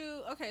 how would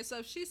you? Okay, so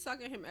if she's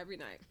sucking him every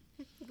night,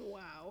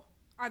 wow.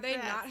 Are they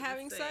not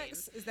having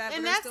sex? Is that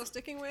what they're still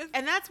sticking with?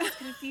 And that's what's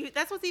confused.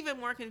 That's what's even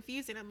more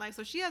confusing. I'm like,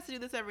 so she has to do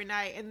this every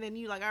night, and then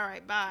you like, all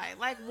right, bye.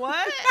 Like,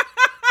 what?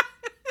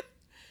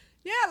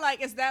 Yeah,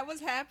 like, is that what's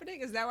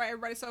happening? Is that why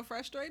everybody's so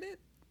frustrated?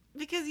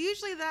 Because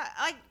usually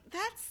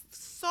that's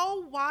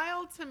so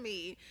wild to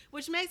me,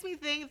 which makes me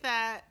think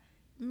that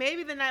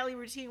maybe the nightly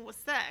routine was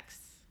sex,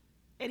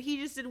 and he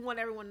just didn't want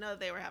everyone to know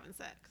they were having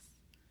sex.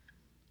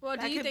 Well,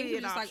 do you think he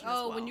was just like,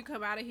 oh,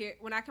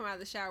 when I come out of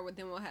the shower,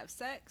 then we'll have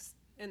sex?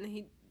 And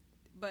then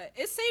but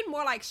it seemed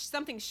more like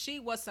something she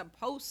was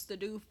supposed to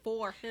do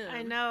for him.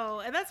 I know.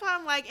 And that's why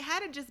I'm like,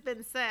 had it just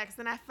been sex,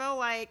 then I feel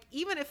like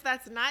even if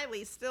that's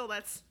nightly, still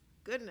that's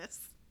goodness.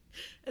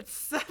 It's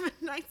 7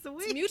 nights a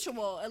week. It's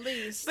mutual, at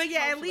least. But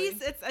yeah, hopefully. At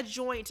least it's a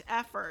joint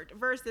effort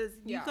versus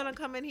you gonna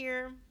come in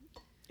here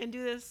and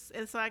do this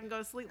and so I can go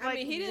to sleep. I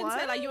mean, he didn't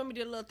say like, you want me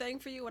to do a little thing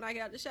for you when I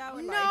get out the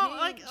shower? No,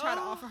 like he didn't try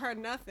to offer her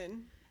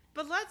nothing.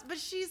 But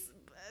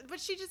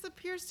she just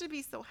appears to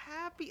be so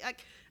happy.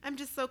 Like, I'm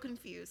just so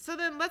confused. So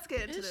then let's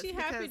get into this. Is she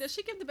happy? Does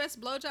she give the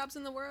best blowjobs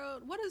in the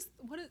world? What is?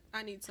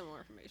 I need some more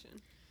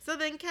information. So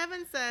then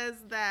Kevin says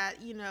that,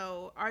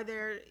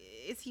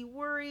 is he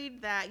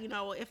worried that,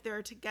 if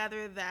they're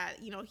together that,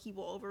 he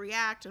will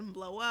overreact and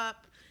blow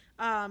up?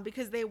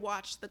 Because they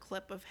watched the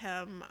clip of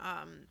him,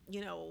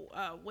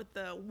 with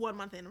the 1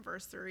 month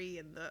anniversary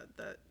and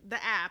the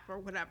app or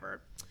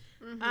whatever.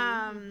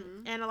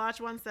 And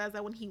Olajuwon says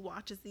that when he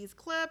watches these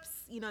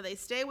clips, they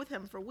stay with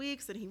him for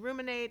weeks and he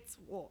ruminates.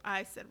 Well,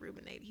 I said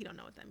ruminate. He don't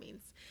know what that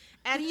means.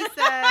 And he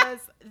says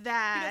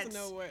that... He doesn't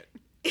know what...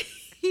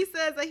 He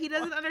says that he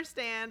doesn't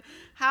understand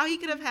how he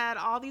could have had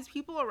all these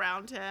people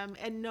around him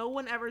and no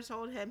one ever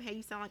told him, hey,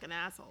 you sound like an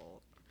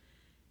asshole.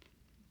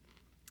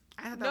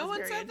 I thought that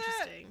was very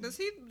interesting. Does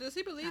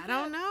he believe that?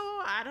 I don't know.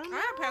 I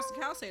heard Pastor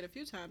Cal say it a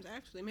few times,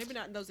 actually. Maybe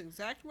not in those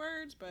exact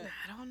words, but...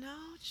 I don't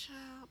know,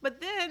 child. But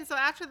then, so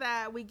after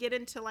that, we get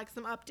into,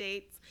 some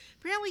updates.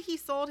 Apparently, he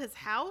sold his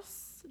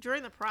house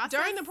during the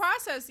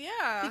process.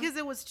 Yeah. Because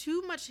it was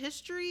too much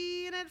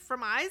history in it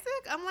from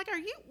Isaac. I'm like,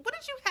 what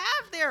did you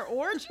have there?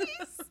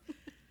 Orgies?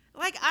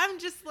 I'm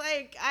just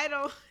like, I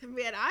don't...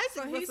 Man, Isaac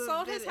So he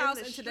sold his house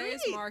in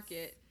today's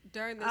market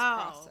during this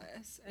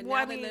process. And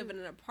now they live in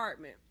an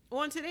apartment.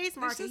 Well, in today's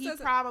market, he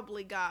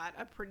probably got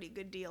a pretty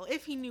good deal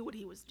if he knew what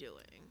he was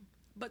doing.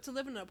 But to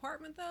live in an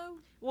apartment, though?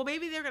 Well,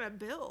 maybe they're going to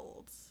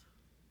build.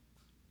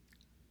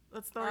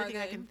 That's the only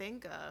thing I can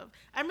think of.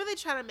 I'm really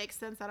trying to make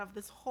sense out of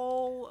this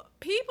whole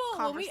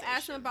when we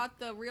asked them about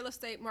the real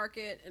estate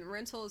market and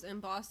rentals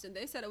in Boston,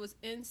 they said it was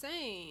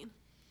insane.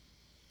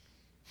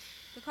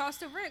 The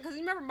cost of rent. Because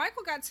you remember,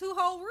 Michael got 2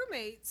 whole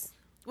roommates.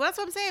 Well, that's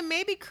what I'm saying.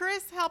 Maybe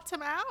Chris helped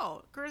him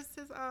out. Chris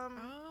is,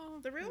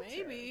 the realtor.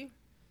 Maybe.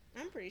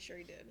 I'm pretty sure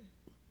he did.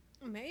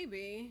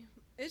 Maybe.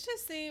 It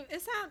just seemed...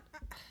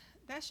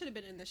 That should have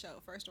been in the show,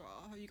 first of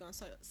all. How are you going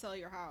to sell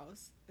your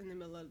house in the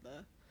middle of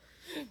the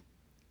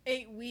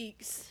 8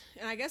 weeks?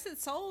 And I guess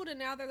it's sold, and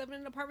now they're living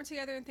in an apartment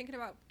together and thinking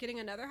about getting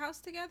another house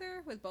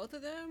together with both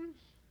of them.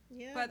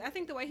 Yeah. But I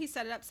think the way he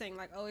set it up, saying,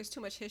 there's too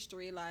much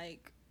history,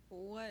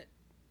 what...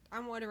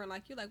 I'm wondering,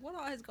 what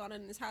all has gone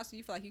on in this house so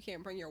you feel like you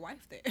can't bring your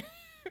wife there?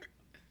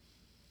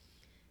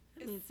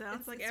 It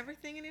sounds like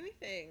everything and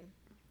anything.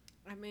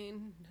 I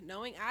mean,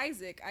 knowing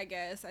Isaac, I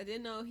guess. I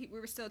didn't know we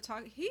were still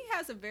talking. He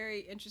has a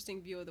very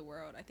interesting view of the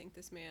world, I think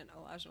this man,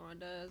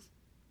 Olajuwon, does.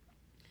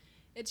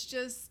 It's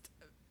just,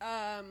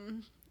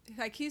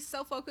 he's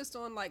so focused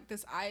on,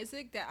 this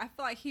Isaac that I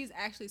feel like he's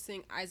actually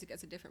seeing Isaac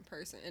as a different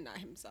person and not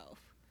himself.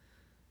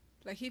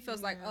 He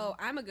feels oh,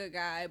 I'm a good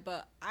guy,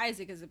 but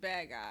Isaac is a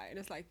bad guy. And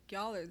it's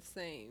y'all are the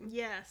same.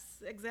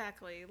 Yes,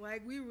 exactly.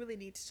 We really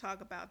need to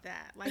talk about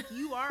that.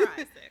 You are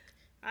Isaac.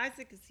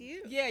 Isaac is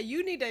you. Yeah,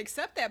 you need to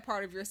accept that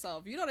part of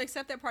yourself. You don't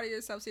accept that part of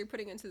yourself, so you're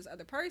putting it into this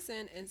other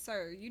person. And,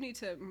 sir, you need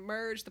to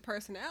merge the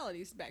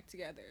personalities back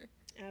together.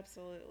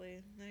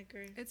 Absolutely. I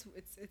agree. It's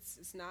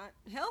not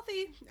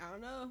healthy. I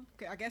don't know.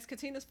 I guess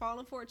Katina's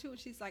falling for it, too. And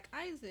she's like,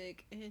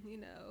 Isaac and,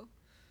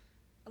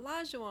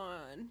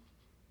 Olajuwon.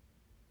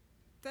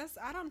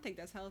 I don't think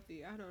that's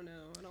healthy. I don't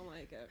know. I don't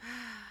like it.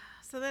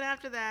 So then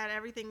after that,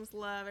 everything's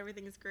love.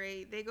 Everything's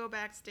great. They go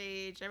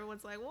backstage.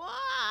 Everyone's like,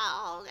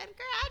 wow,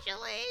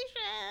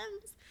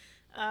 congratulations.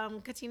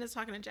 Katina's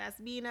talking to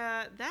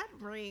Jasmina. That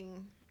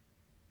ring,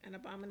 an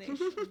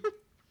abomination.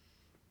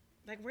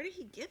 Where did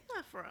he get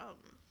that from?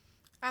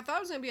 I thought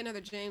it was going to be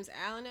another James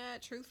Allen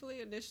ad,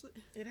 truthfully, initially.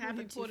 It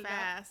happened too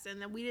fast,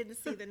 and then we didn't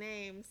see the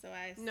name, so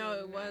I assumed No,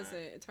 it wasn't.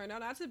 It turned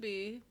out not to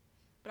be.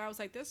 But I was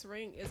like, this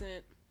ring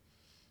isn't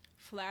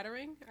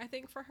flattering, I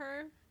think, for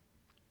her.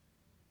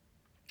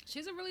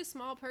 She's a really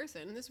small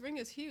person, and this ring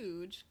is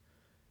huge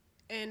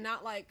and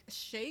not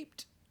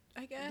shaped,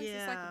 I guess. Yeah.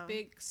 It's a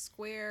big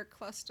square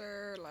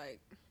cluster,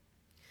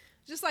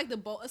 just the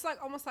bowl. It's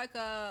almost like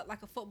a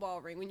football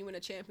ring when you win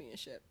a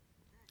championship.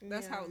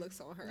 That's how it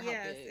looks on her.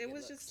 Yes, it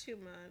was just too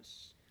much.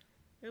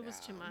 It was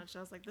too much. I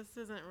was like, this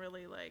isn't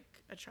really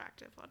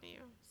attractive on you.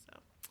 So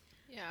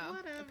yeah.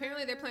 Whatever.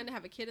 Apparently they're planning to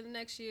have a kid in the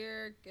next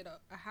year, get a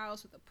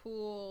house with a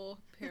pool.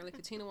 Apparently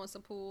Katina wants a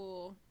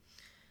pool.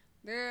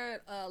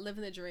 They're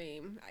living the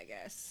dream, I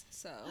guess.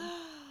 So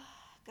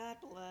God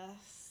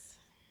bless.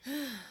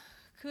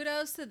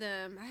 Kudos to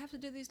them. I have to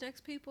do these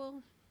next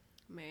people?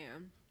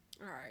 Man.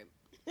 All right.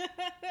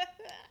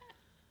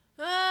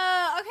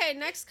 Okay,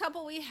 next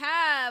couple we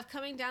have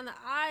coming down the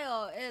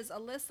aisle is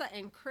Alyssa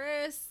and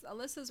Chris.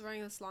 Alyssa's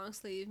wearing this long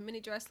sleeve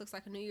mini dress, looks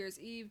like a New Year's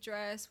Eve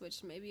dress,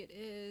 which maybe it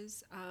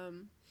is.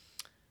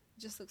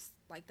 Just looks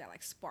like that,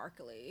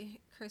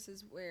 sparkly. Chris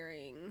is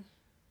wearing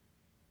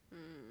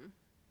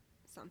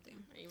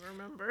something. I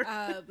remember.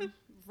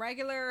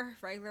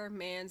 Regular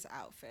man's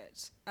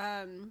outfit.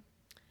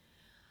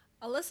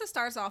 Alyssa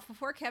starts off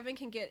before Kevin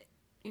can get,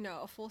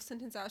 a full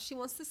sentence out. She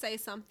wants to say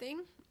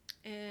something.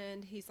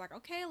 And he's like,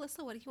 okay,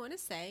 Alyssa, what do you want to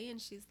say? And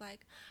she's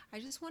like, I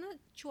just want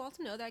you all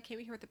to know that I came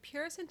here with the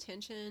purest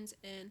intentions.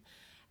 And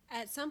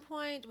at some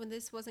point when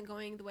this wasn't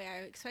going the way I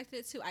expected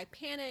it to, I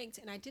panicked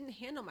and I didn't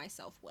handle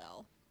myself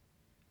well.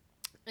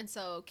 And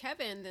so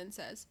Kevin then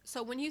says,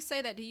 so when you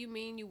say that, do you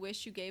mean you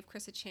wish you gave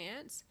Chris a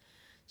chance?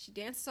 She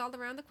dances all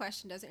around the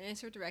question, doesn't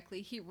answer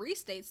directly. He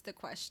restates the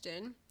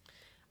question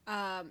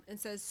and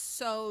says,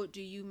 so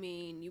do you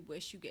mean you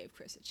wish you gave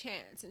Chris a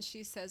chance? And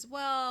she says,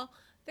 well,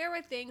 there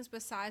were things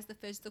besides the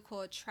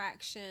physical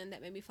attraction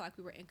that made me feel like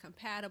we were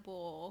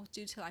incompatible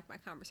due to my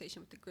conversation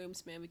with the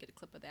groomsmen. We get a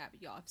clip of that,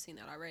 but y'all have seen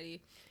that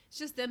already. It's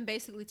just them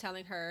basically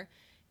telling her,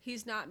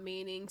 he's not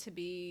meaning to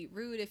be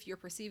rude if you're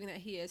perceiving that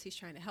he is. He's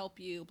trying to help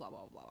you, blah,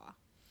 blah, blah, blah.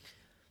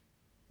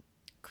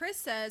 Chris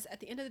says, at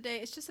the end of the day,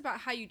 it's just about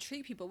how you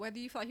treat people. Whether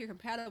you feel like you're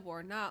compatible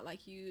or not,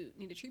 like, you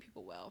need to treat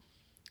people well.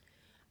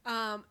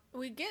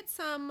 We get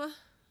some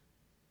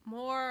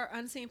more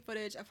unseen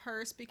footage of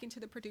her speaking to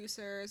the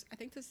producers. I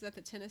think this is at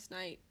the tennis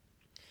night.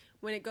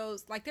 When it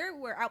goes, like, they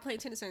were out playing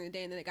tennis during the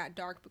day, and then it got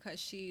dark because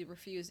she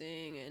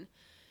refusing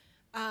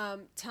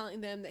and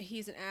telling them that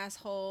he's an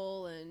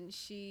asshole and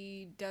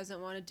she doesn't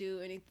want to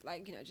do any,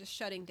 like, you know, just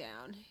shutting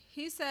down.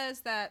 He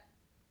says that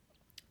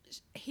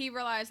he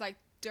realized, like,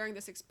 during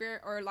this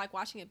experience, or, like,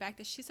 watching it back,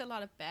 that she said a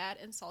lot of bad,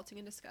 insulting,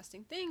 and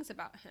disgusting things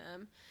about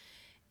him.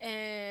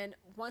 And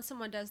once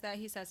someone does that,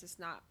 he says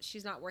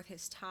she's not worth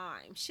his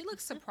time. She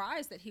looks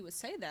surprised that he would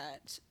say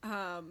that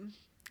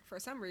for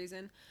some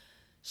reason.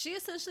 She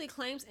essentially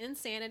claims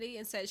insanity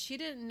and says she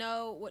didn't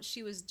know what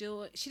she was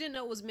doing. She didn't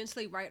know it was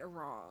mentally right or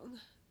wrong.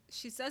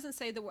 She doesn't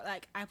say the word,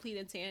 like, I plead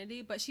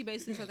insanity, but she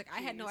basically says, like, I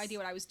had no idea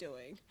what I was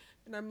doing.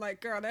 And I'm like,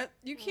 girl, that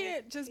you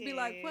can't just be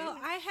like, well,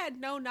 I had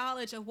no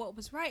knowledge of what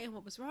was right and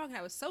what was wrong. And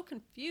I was so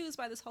confused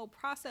by this whole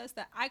process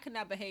that I could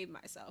not behave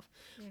myself.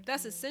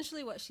 That's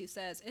essentially what she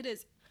says. It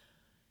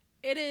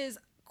is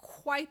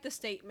quite the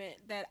statement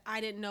that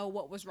I didn't know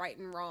what was right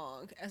and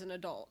wrong as an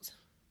adult.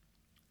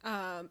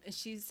 And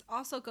she's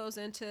also goes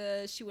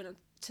into, she went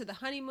to the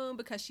honeymoon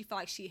because she felt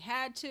like she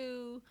had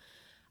to,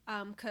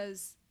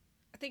 because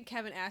I think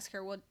Kevin asked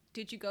her, well,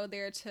 did you go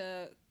there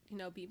to, you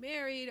know, be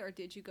married, or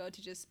did you go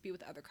to just be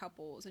with other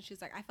couples? And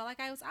she's like, I felt like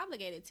I was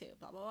obligated to,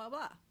 blah, blah, blah,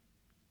 blah.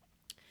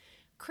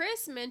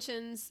 Chris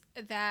mentions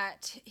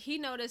that he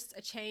noticed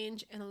a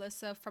change in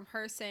Alyssa from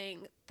her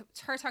saying,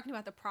 her talking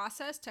about the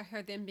process to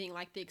her then being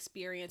like the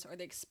experience or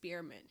the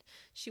experiment.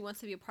 She wants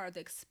to be a part of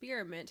the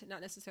experiment, not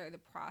necessarily the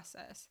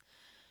process.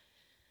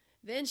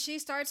 Then she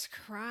starts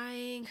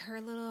crying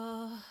her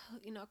little,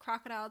 you know,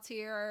 crocodile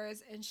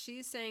tears, and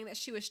she's saying that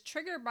she was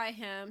triggered by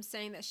him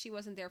saying that she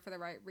wasn't there for the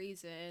right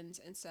reasons,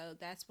 and so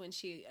that's when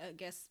she, I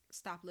guess,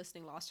 stopped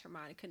listening, lost her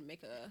mind, and couldn't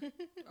make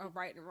a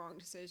right and wrong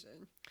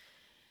decision.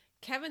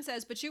 Kevin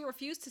says, but you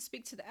refused to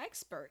speak to the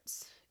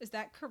experts. Is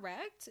that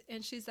correct?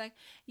 And she's like,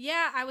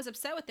 yeah, I was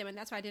upset with them, and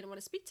that's why I didn't want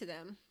to speak to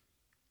them.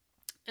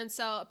 And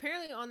so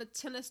apparently on the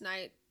tennis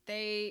night,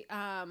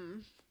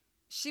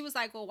 she was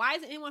like, well, why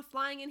isn't anyone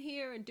flying in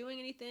here and doing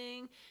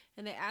anything?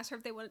 And they asked her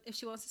if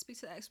she wants to speak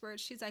to the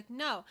experts. She's like,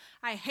 no,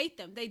 I hate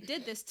them. They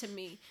did this to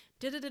me.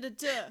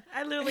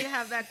 I literally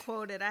have that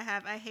quoted. I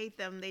hate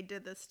them. They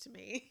did this to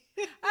me.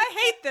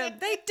 I hate them.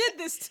 They did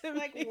this to me.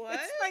 Like, what?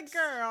 It's like,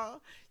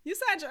 girl, you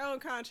signed your own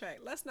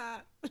contract. Let's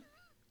not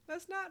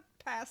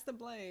pass the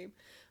blame.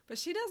 But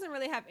she doesn't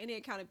really have any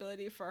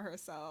accountability for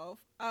herself.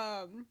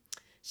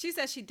 She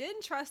says she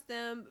didn't trust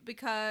them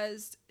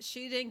because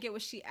she didn't get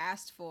what she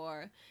asked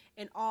for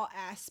in all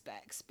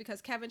aspects.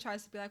 Because Kevin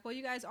tries to be like, well,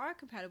 you guys are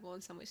compatible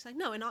in some way. She's like,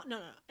 no, in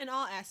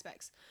all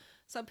aspects.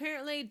 So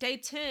apparently day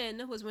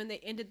 10 was when they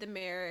ended the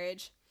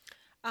marriage.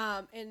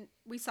 And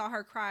we saw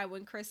her cry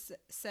when Chris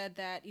said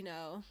that, you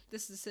know,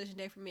 this is a decision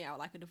day for me. I would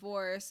like a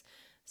divorce.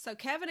 So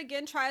Kevin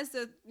again tries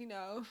to, you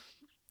know,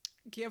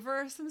 give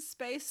her some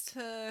space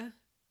to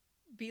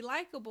be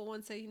likable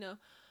and say, you know,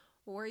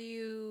 were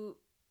you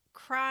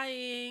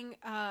crying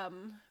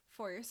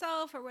for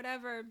yourself or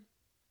whatever?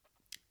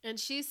 And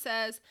she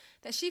says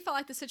that she felt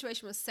like the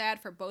situation was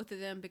sad for both of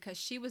them because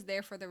she was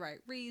there for the right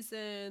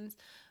reasons,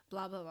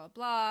 blah, blah, blah,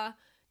 blah.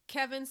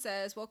 Kevin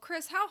says, well,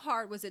 Chris, how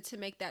hard was it to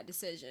make that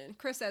decision?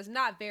 Chris says,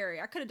 not very.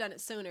 I could have done it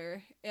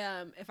sooner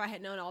if I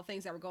had known all the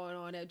things that were going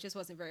on. It just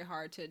wasn't very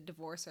hard to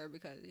divorce her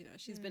because, you know,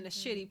 she's been a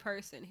shitty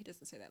person. He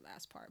doesn't say that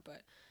last part,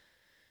 but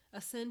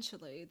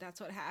essentially that's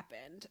what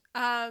happened.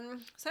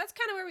 So that's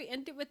kind of where we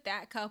ended with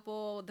that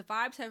couple. The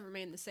vibes have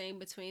remained the same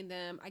between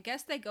them. I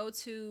guess they go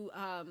to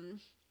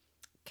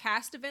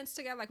cast events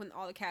together, like when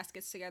all the cast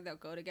gets together, they'll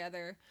go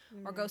together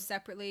or go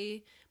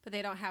separately, but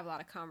they don't have a lot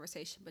of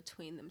conversation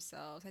between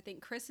themselves. I think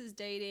Chris is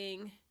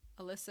dating,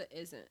 Alyssa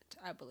isn't,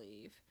 I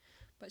believe,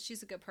 but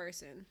she's a good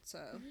person, so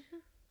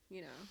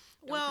you know,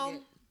 don't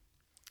forget.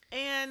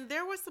 And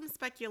there was some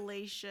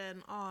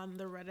speculation on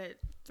the Reddit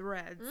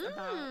threads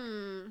about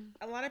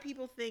a lot of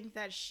people think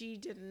that she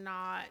did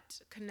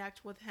not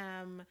connect with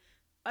him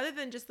other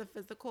than just the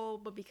physical,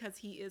 but because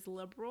he is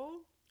liberal.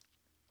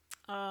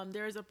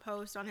 There's a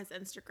post on his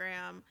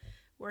Instagram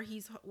where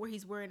he's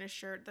wearing a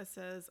shirt that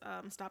says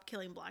 "Stop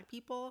killing Black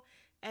people,"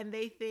 and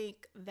they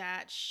think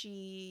that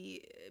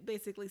she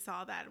basically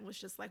saw that and was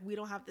just like, we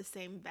don't have the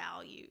same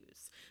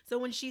values. So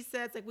when she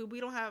says like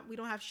we don't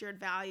have shared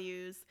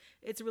values,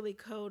 it's really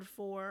code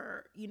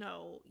for, you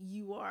know,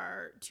 you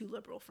are too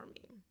liberal for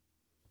me.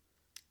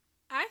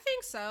 I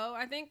think so.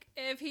 I think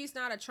if he's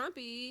not a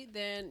Trumpy,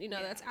 then, you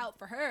know, that's out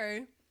for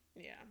her.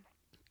 Yeah.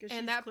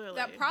 And that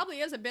probably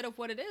is a bit of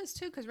what it is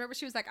too, because remember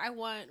she was like, I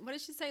want, what did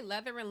she say,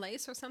 leather and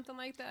lace or something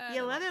like that?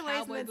 Yeah, leather and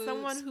lace, and then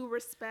someone who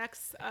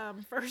respects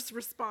first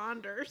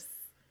responders.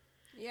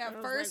 Yeah,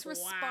 first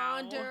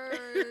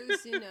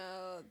responders, you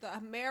know, the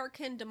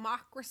American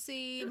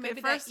democracy, maybe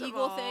that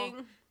Eagle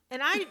thing.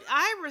 And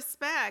I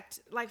respect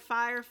like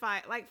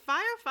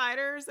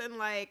firefighters, and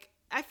like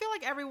I feel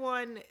like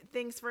everyone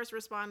thinks first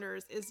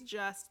responders is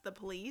just the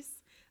police.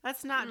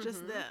 That's not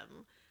just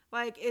them.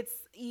 Like it's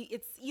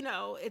it's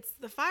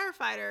the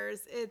firefighters,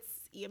 it's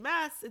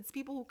EMS, it's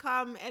people who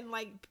come and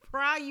like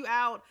pry you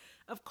out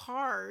of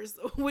cars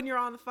when you're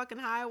on the fucking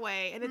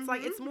highway, and it's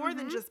like it's more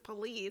than just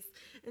police.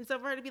 And so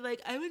for her to be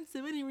like, I want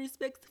someone who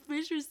respects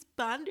first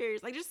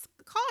responders, like just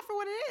call it for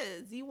what it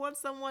is. You want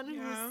someone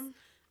who's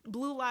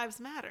Blue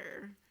Lives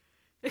Matter.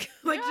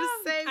 Like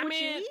just say what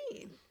you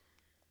mean.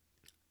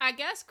 I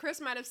guess Chris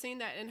might have seen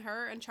that in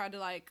her and tried to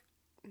like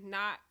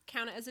not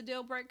count it as a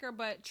deal breaker,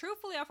 but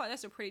truthfully, I thought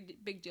that's a pretty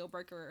big deal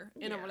breaker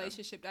in a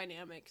relationship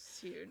dynamic. It's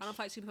huge. I don't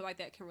feel like two people like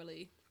that can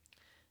really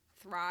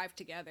thrive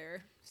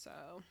together.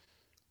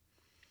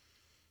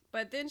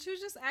 But then she was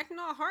just acting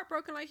all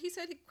heartbroken, like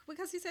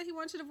because he said he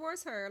wanted to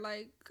divorce her.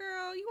 Like,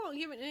 girl, you won't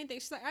give it anything.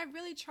 She's like, I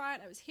really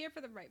tried. I was here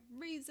for the right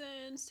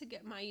reasons to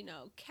get my,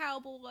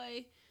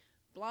 cowboy,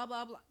 blah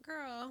blah blah.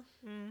 Girl,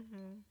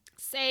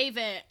 save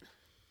it,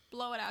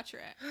 blow it out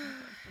your ass.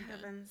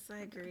 Heavens,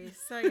 I agree.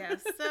 So yeah,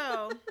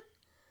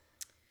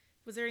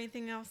 was there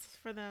anything else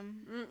for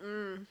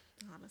them?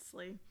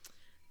 Honestly,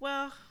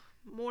 well,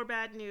 more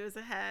bad news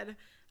ahead.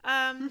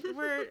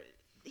 We're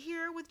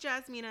here with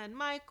Jasmina and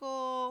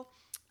Michael.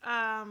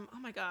 Oh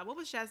my God, what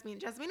was Jasmine?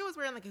 Jasmina was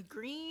wearing like a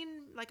green,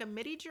 like a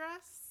midi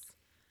dress.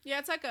 Yeah,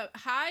 it's like a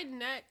high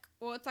neck,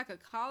 well, it's like a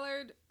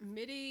collared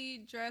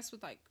midi dress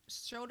with like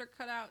shoulder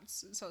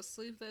cutouts, so it's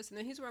sleeveless. And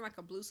then he's wearing like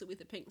a blue suit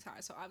with a pink tie,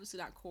 so obviously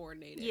not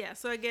coordinated. Yeah,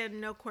 so again,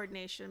 no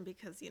coordination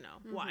because,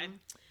 why?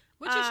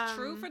 Which is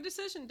true for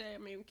Decision Day. I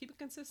mean, keep it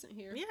consistent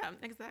here. Yeah,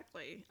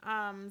 exactly.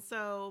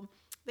 So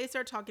they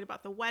start talking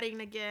about the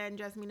wedding again.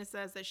 Jasmina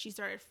says that she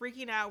started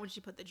freaking out when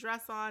she put the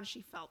dress on.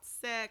 She felt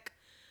sick.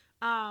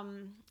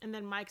 And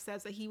then Mike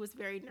says that he was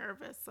very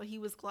nervous. So he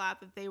was glad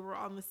that they were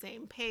on the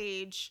same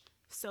page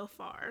so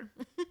far.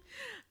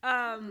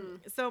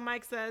 So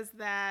Mike says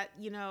that,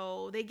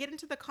 they get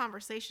into the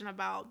conversation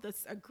about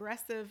this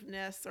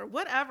aggressiveness or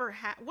whatever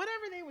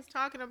they was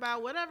talking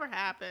about, whatever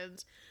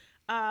happened.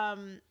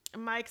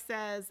 Mike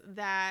says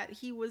that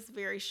he was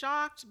very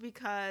shocked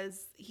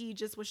because he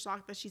just was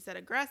shocked that she said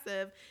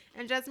aggressive.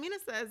 And Jasmina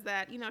says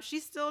that,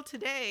 she still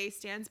today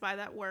stands by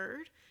that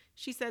word.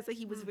 She says that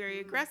he was very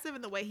aggressive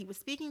in the way he was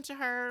speaking to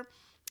her.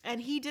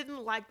 And he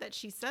didn't like that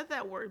she said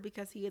that word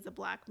because he is a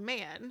black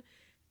man.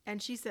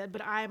 And she said,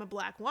 but I am a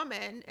black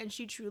woman. And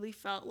she truly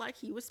felt like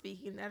he was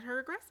speaking at her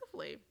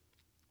aggressively.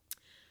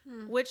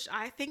 Which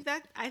I think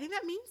that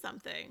means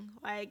something.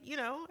 Like,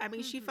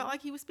 she felt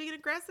like he was speaking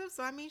aggressive.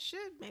 So, shit,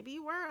 maybe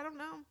you were. I don't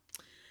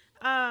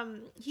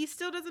know. He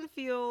still doesn't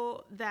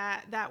feel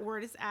that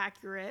word is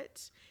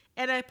accurate.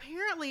 And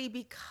apparently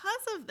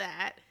because of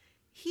that,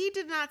 he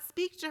did not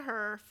speak to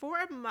her for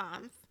a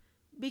month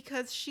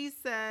because she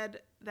said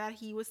that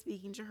he was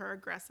speaking to her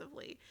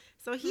aggressively.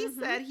 So he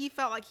said he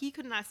felt like he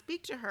could not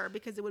speak to her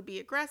because it would be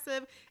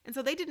aggressive. And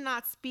so they did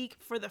not speak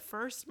for the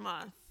first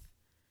month.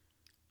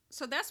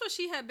 So that's what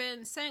she had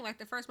been saying, like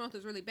the first month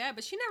was really bad,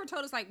 but she never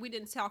told us like we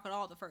didn't talk at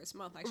all the first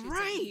month, like she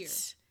said here.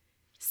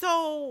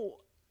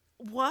 So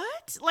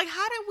what? Like,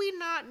 how did we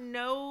not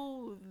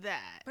know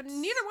that? But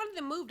neither one of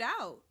them moved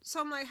out. So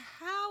I'm like,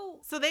 how?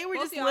 So they were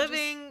just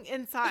living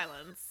in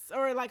silence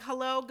or like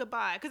hello,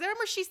 goodbye. Because I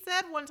remember she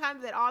said one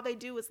time that all they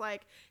do is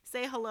like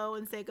say hello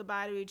and say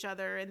goodbye to each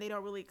other and they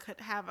don't really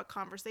have a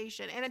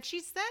conversation. And then she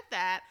said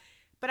that,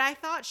 but I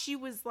thought she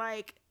was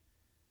like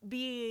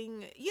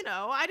being,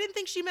 I didn't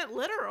think she meant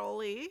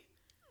literally.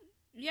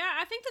 Yeah,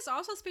 I think this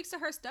also speaks to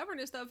her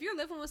stubbornness, though. If you're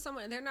living with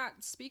someone and they're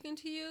not speaking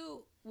to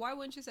you, why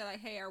wouldn't you say, like,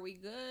 hey, are we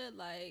good?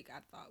 Like, I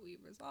thought we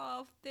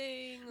resolved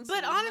things.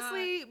 But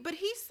honestly, but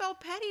he's so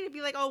petty to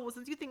be like, oh, well,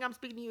 since you think I'm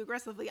speaking to you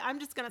aggressively, I'm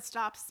just going to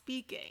stop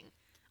speaking.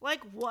 Like,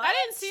 what? I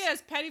didn't see it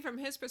as petty from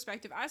his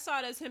perspective. I saw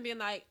it as him being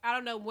like, I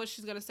don't know what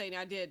she's going to say and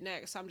I did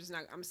next, so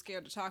I'm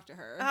scared to talk to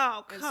her.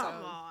 Oh, come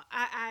on.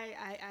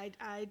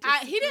 I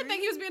he didn't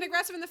think he was being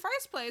aggressive in the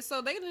first place,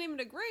 so they didn't even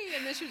agree.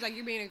 And then she was like,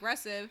 you're being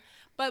aggressive.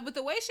 But with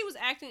the way she was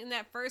acting in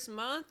that first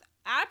month,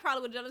 I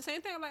probably would have done the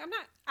same thing. I'm like,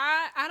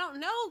 I don't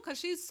know, because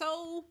she's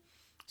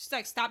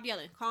like, stop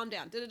yelling, calm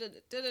down.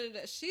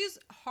 She's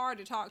hard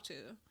to talk to.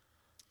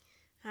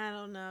 I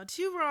don't know.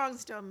 Two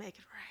wrongs don't make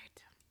it right.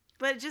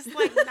 But just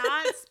like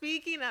not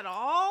speaking at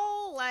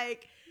all,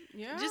 like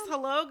just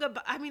hello,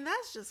 goodbye.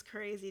 That's just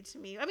crazy to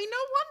me. No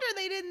wonder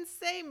they didn't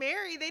stay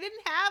married. They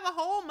didn't have a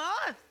whole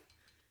month.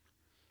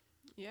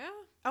 Yeah.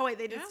 Oh wait,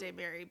 they did stay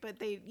married, but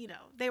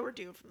they were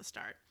doomed from the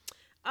start.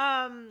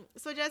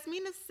 So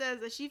Jasmina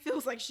says that she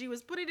feels like she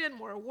was putting in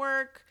more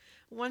work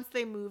once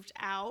they moved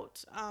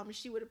out.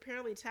 She would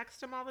apparently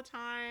text him all the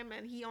time,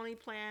 and he only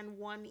planned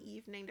one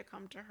evening to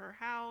come to her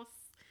house.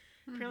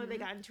 Apparently they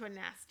got into a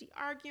nasty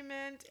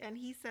argument, and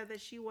he said that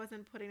she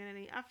wasn't putting in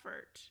any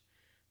effort.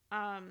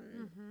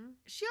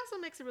 She also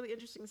makes a really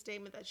interesting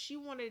statement that she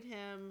wanted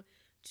him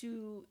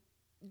to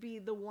be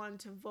the one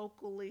to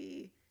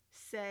vocally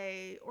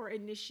say or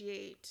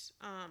initiate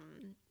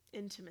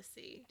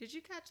intimacy. Did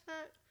you catch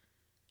that?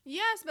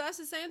 Yes, but that's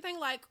the same thing,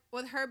 like,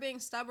 with her being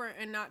stubborn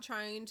and not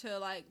trying to,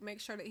 like, make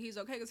sure that he's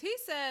okay. Because he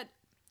said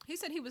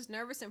he was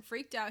nervous and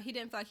freaked out. He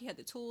didn't feel like he had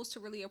the tools to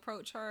really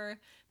approach her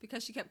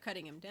because she kept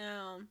cutting him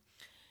down.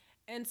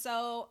 And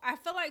so I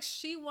feel like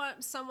she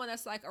wants someone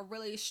that's like a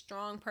really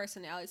strong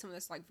personality, someone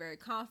that's like very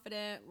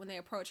confident when they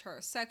approach her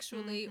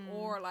sexually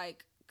or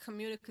like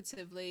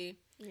communicatively.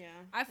 Yeah.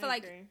 I feel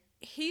like agree.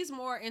 he's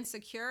more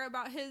insecure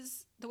about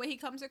the way he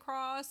comes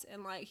across,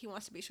 and like he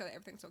wants to be sure that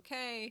everything's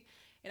okay.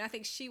 And I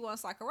think she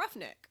wants like a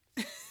roughneck.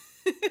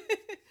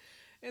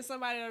 And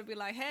somebody that'll be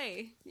like,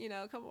 hey,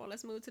 come on,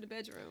 let's move to the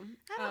bedroom.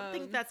 I don't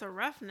think that's a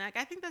roughneck.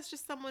 I think that's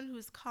just someone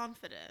who's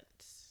confident.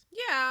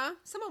 Yeah,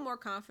 someone more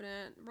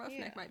confident. Roughneck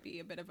Yeah. might be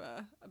a bit of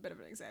an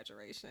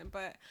exaggeration,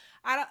 but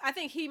I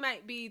think he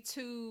might be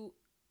too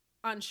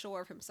unsure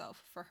of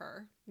himself for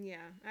her.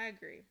 Yeah, I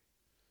agree.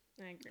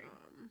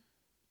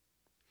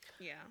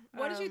 Yeah.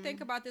 What did you think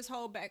about this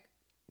whole back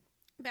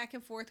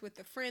and forth with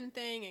the friend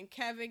thing and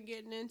Kevin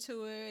getting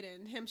into it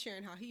and him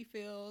sharing how he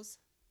feels?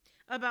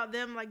 About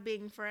them like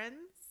being friends?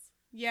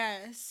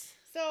 Yes.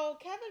 So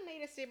Kevin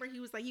made a statement. He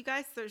was like, "You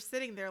guys are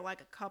sitting there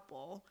like a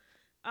couple."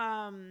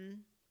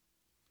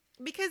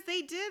 Because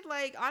they did,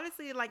 like,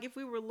 honestly, like, if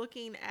we were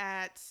looking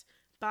at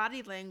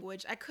body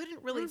language, I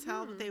couldn't really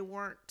tell that they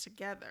weren't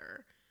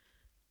together.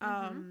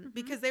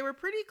 Because they were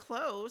pretty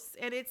close,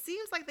 and it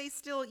seems like they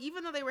still,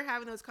 even though they were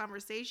having those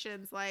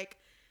conversations, like,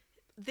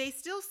 they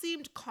still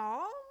seemed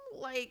calm,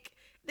 like,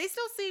 they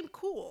still seemed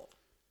cool.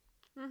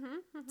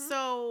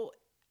 So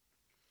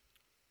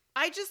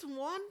I just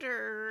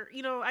wonder,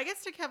 I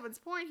guess to Kevin's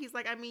point, he's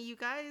like, I mean, you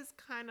guys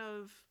kind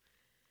of,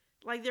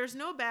 like, there's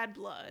no bad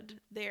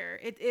blood there.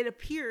 It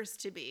appears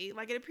to be.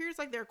 Like, it appears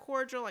like they're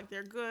cordial, like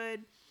they're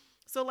good.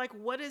 So, like,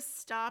 what is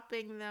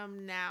stopping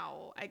them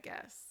now, I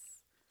guess?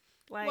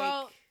 Like,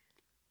 well,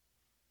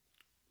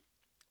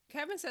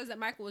 Kevin says that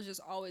Michael was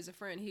just always a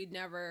friend. He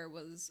never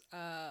was,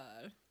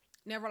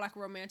 never like a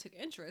romantic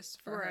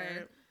interest for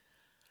her.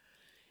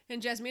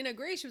 And Jasmine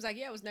agreed. She was like,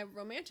 yeah, it was never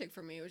romantic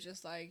for me. It was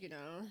just like,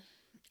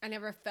 I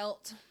never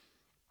felt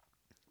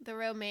the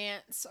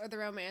romance or the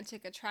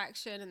romantic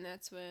attraction. And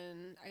that's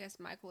when I guess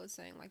Michael was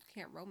saying, like,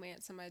 you can't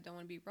romance somebody that don't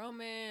want to be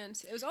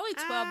romanced. It was only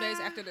 12 days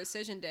after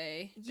decision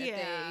day.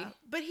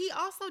 But he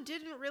also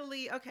didn't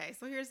really. Okay,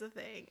 so here's the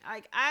thing.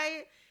 Like,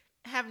 I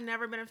have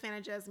never been a fan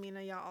of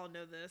Jasmina. Y'all all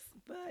know this.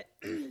 But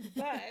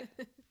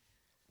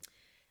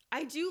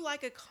I do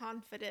like a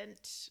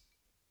confident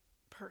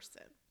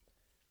person.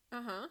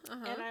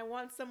 And I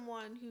want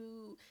someone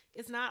who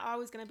is not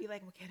always going to be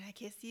like, well, can I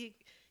kiss you?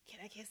 Can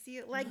I kiss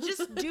you? Like,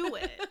 just do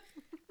it.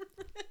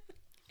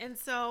 And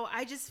so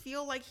I just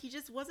feel like he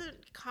just wasn't,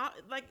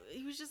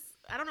 he was just,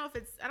 I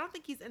don't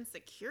think he's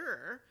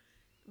insecure,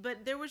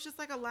 but there was just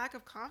like a lack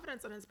of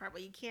confidence on his part.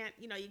 But you can't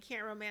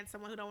romance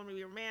someone who don't want to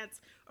be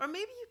romanced. Or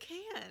maybe you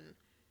can.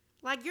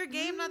 Like, your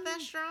game not that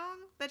strong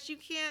that you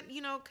can't,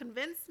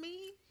 convince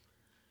me.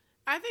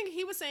 I think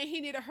he was saying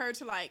he needed her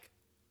to, like,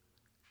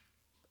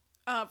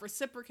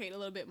 reciprocate a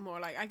little bit more.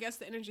 Like, I guess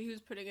the energy he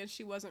was putting in,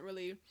 she wasn't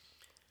really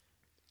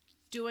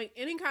doing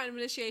any kind of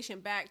initiation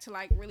back to,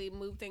 like, really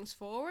move things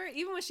forward.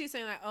 Even when she's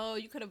saying, like, oh,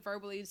 you could have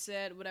verbally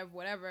said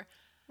whatever.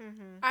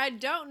 I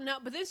don't know.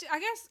 But then I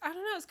don't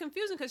know. It's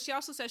confusing because she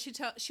also said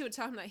she would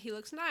tell him that he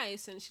looks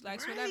nice and she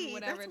likes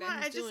whatever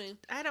that he's doing.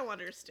 I don't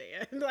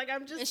understand. Like,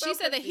 I'm just. And she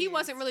said that he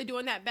wasn't really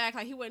doing that back.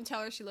 Like, he wouldn't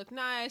tell her she looked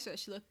nice or that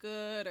she looked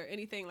good or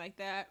anything like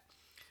that.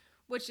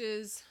 Which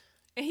is.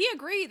 And he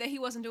agreed that he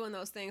wasn't doing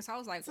those things. So I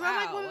was like, wow. I'm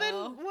like,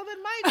 well,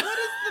 then, Mike,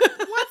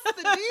 what's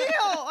the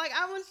deal? Like,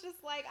 I was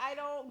just like, I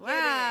don't get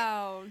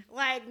it.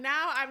 Like,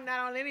 now I'm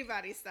not on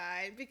anybody's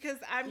side because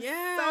I'm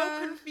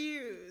so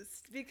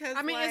confused. Because,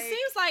 I mean, it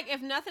seems like,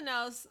 if nothing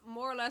else,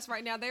 more or less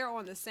right now, they're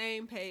on the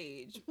same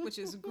page, which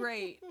is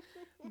great.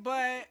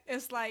 But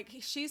it's like,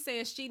 she's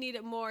saying she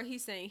needed more.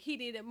 He's saying he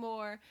needed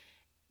more.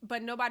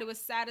 But nobody was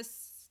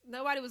satisfied.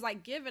 Nobody was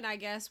like given, I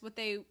guess, what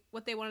they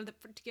wanted to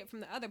get from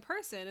the other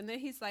person. And then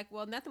he's like,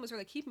 well, nothing was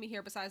really keeping me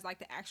here besides like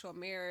the actual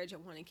marriage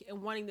and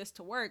wanting this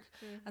to work.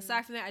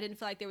 Aside from that, I didn't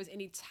feel like there was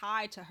any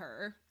tie to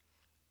her,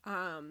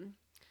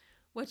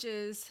 which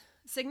is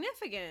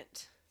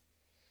significant.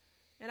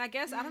 And I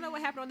guess I don't know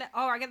what happened on that.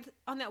 Oh, I got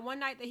on that one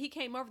night that he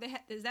came over.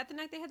 Is that the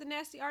night they had the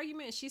nasty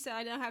argument? And she said,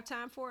 I don't have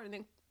time for it, and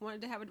then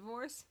wanted to have a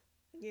divorce.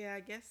 Yeah,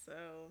 I guess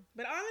so.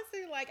 But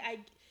honestly, like,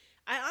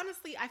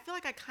 I feel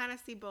like I kind of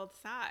see both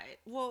sides.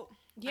 Well,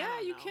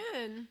 yeah, you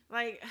can.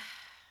 Like,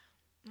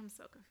 I'm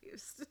so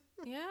confused.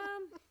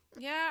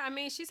 Yeah. I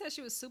mean, she said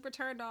she was super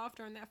turned off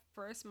during that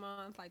first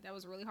month. Like, that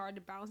was really hard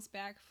to bounce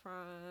back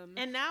from.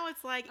 And now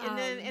it's like, and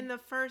then in the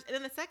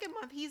second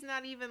month, he's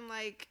not even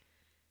like,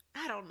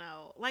 I don't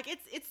know. Like,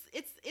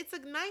 it's a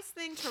nice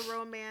thing to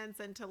romance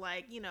and to,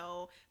 like,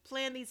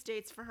 plan these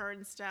dates for her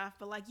and stuff.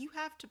 But, like, you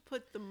have to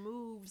put the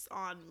moves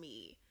on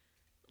me.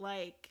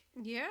 Like,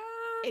 yeah.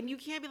 And you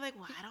can't be like,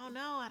 well, I don't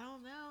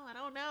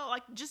know.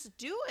 Like, just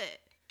do it.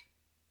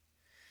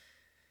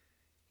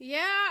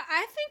 Yeah,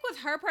 I think with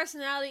her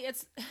personality,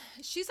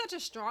 she's such a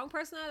strong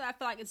personality. I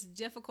feel like it's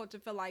difficult to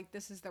feel like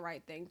this is the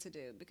right thing to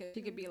do because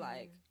she could be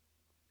like,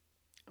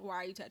 why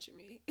are you touching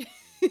me?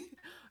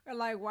 Or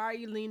like, why are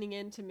you leaning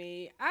into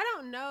me? I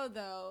don't know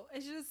though.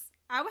 It's just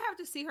I would have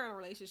to see her in a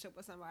relationship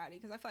with somebody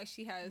because I feel like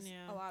she has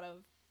a lot of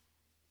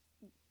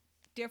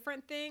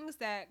different things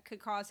that could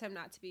cause him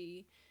not to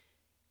be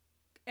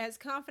as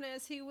confident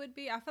as he would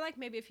be. I feel like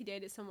maybe if he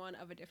dated someone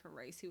of a different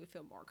race, he would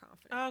feel more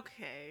confident.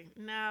 Okay,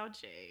 now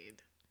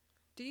Jade.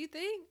 Do you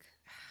think?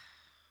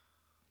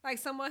 Like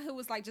someone who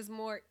was like just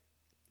more,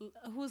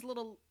 who's a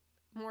little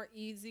more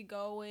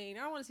easygoing.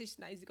 I don't want to say she's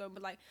not easygoing,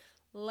 but like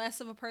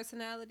less of a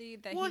personality.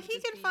 That Well, he he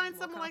can find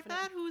someone like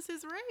that who's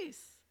his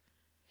race.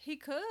 He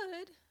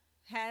could.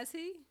 Has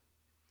he?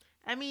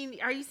 I mean,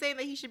 are you saying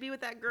that he should be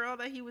with that girl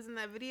that he was in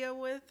that video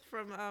with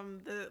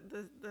from the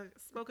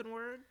spoken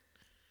word?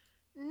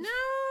 No,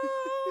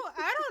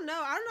 I don't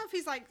know. I don't know if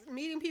he's like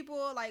meeting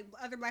people like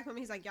other black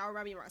women. He's like, y'all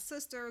remind me of my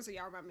sisters, or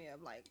y'all remind me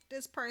of like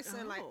this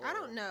person. Like, I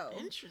don't know.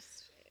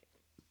 Interesting.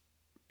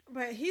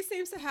 But he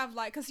seems to have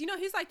like, cause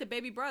he's like the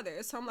baby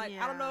brother. So I'm like,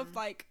 I don't know if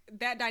like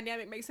that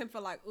dynamic makes him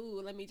feel like,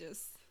 ooh, let me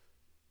just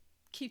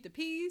keep the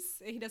peace.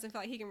 And he doesn't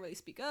feel like he can really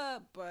speak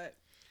up. But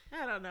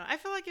I don't know. I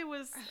feel like it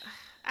was.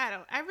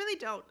 I really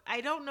don't.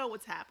 I don't know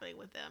what's happening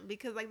with them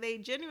because like they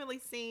genuinely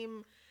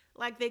seem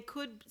like they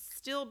could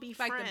still be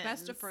like friends. The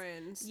best of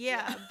friends.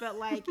 Yeah, but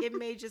like it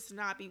may just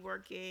not be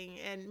working,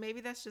 and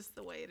maybe that's just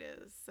the way it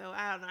is. So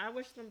I don't know. I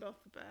wish them both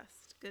the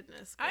best.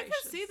 Goodness gracious. I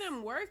could see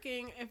them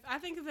working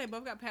if they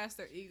both got past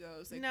their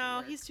egos.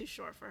 No, he's too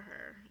short for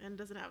her and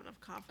doesn't have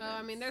enough confidence.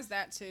 I mean, there's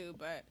that too,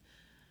 but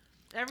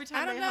every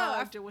time they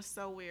hugged, it was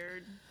so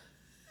weird.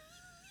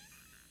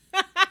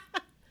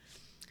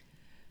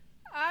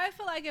 I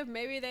feel like if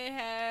maybe they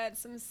had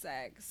some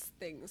sex,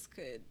 things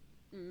could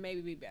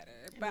maybe be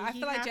better. But I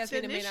feel like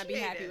Jasmine may not be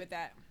happy with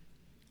that.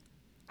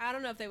 I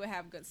don't know if they would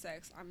have good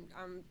sex.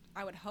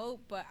 I would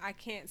hope, but I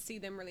can't see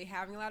them really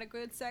having a lot of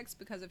good sex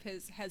because of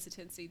his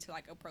hesitancy to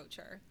like approach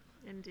her.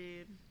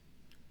 Indeed.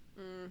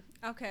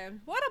 Okay.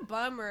 What a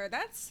bummer.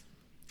 That's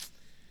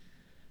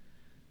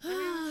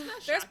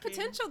there's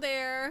potential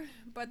there,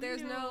 but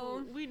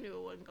we knew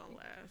it wasn't gonna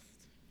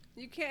last.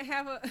 You can't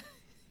have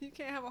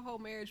a whole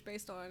marriage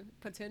based on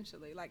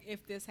potentially. Like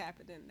if this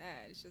happened and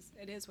that. It's just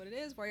it is what it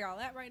is. Where y'all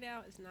at right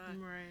now is not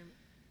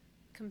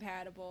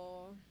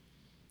compatible.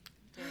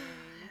 Dang.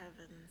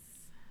 Heavens.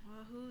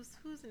 Well,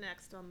 who's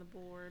next on the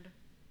board?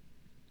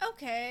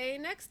 Okay,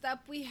 next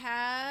up we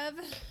have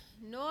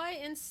Noi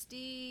and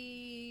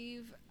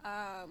Steve,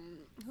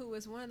 who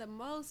is one of the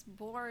most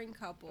boring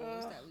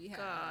couples that we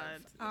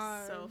have. God,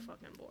 it's so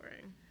fucking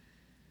boring.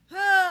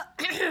 Let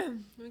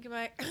me get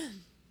my.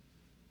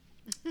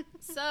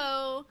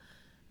 So,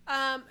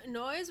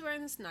 Noi is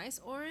wearing this nice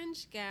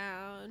orange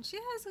gown. She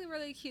has a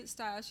really cute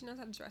style. She knows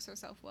how to dress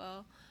herself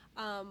well.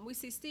 We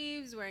see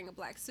Steve's wearing a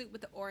black suit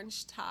with the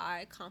orange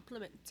tie,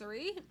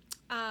 complimentary.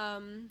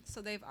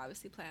 So they've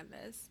obviously planned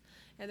this,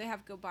 and they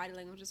have good body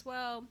language as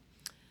well.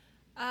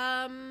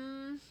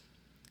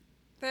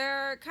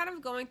 They're kind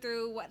of going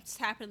through what's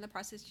happened in the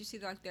process. You see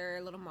like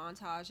their little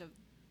montage of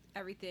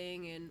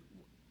everything, and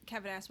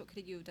Kevin asks, "What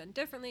could you have done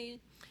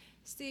differently?"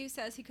 Steve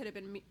says he could have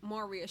been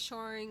more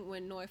reassuring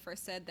when Noi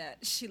first said that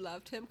she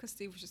loved him, because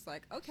Steve was just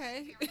like,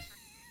 okay.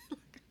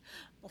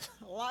 A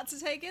lot to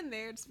take in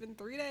there. It's been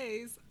 3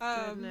 days.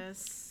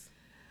 Goodness.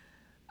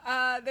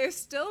 They're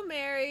still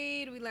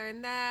married. We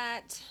learned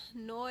that.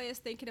 Noi is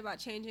thinking about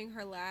changing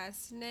her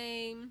last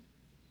name.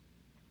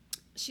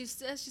 She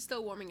says she's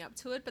still warming up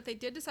to it, but they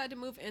did decide to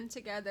move in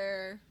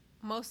together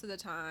most of the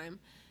time,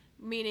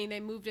 meaning they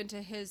moved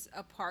into his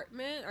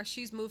apartment, or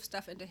she's moved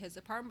stuff into his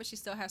apartment, but she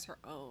still has her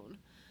own.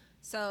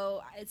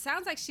 So it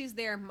sounds like she's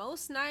there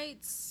most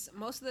nights,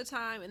 most of the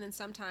time, and then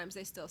sometimes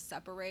they still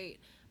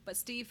separate. But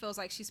Steve feels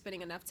like she's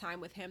spending enough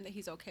time with him that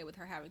he's okay with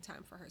her having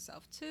time for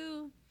herself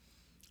too.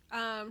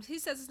 He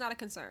says it's not a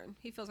concern.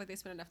 He feels like they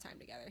spend enough time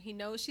together. He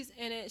knows she's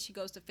in it. She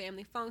goes to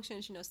family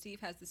functions. You know, Steve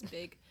has this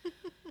big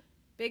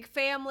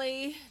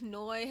family.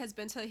 Noi has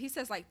been to, he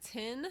says, like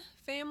 10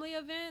 family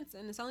events,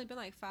 and it's only been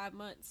like 5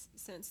 months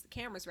since the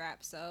cameras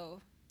wrapped.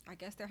 So I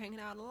guess they're hanging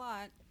out a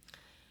lot.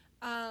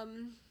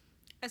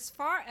 As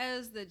far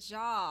as the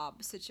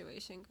job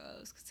situation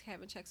goes, because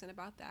Kevin checks in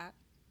about that,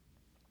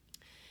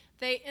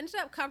 they ended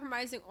up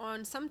compromising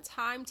on some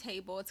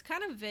timetable. It's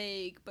kind of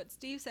vague, but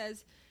Steve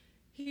says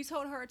he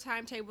told her a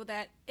timetable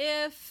that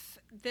if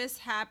this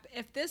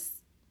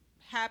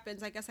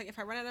happens, I guess like if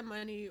I run out of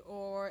money,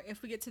 or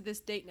if we get to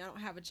this date and I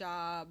don't have a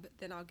job,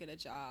 then I'll get a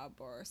job,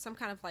 or some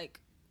kind of like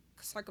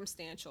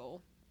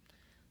circumstantial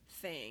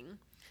thing.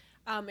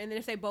 And then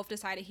if they both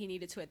decided he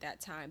needed to at that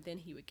time, then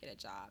he would get a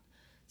job.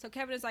 So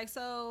Kevin is like,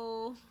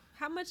 so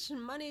how much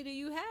money do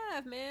you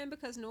have, man?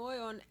 Because Noi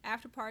on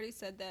After Party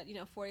said that,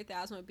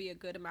 $40,000 would be a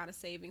good amount of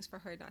savings for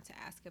her not to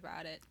ask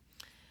about it.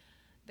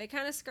 They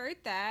kind of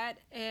skirt that,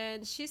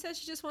 and she says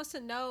she just wants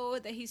to know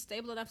that he's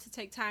stable enough to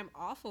take time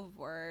off of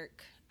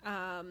work.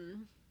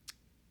 And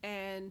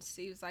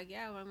Steve's like,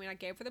 yeah, well, I mean, I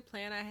gave her the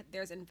plan.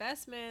 There's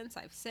investments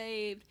I've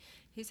saved.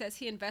 He says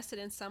he invested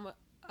in some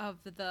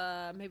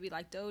the maybe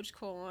like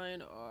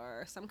Dogecoin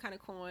or some kind of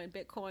coin,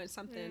 Bitcoin,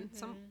 something.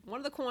 One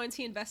of the coins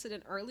he invested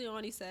in early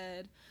on, he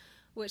said,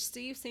 which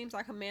Steve seems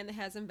like a man that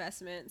has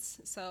investments.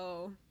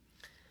 So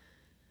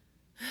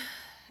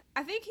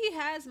I think he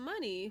has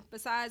money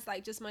besides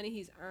like just money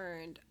he's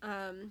earned.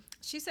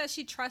 She says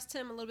she trusts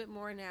him a little bit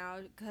more now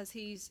because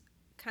he's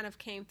kind of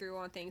came through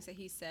on things that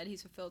he said.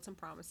 He's fulfilled some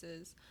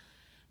promises.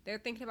 They're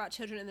thinking about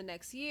children in the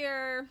next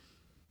year.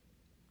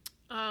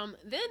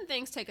 Then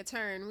things take a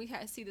turn. We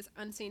see this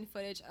unseen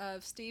footage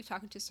of Steve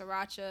talking to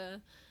Sriracha,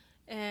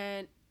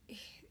 and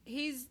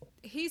he's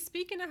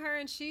speaking to her,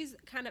 and she's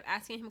kind of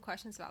asking him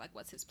questions about like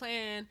what's his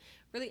plan,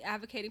 really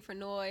advocating for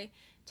Noi.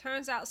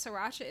 Turns out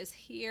Sriracha is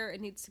here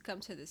and needs to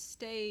come to the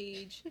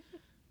stage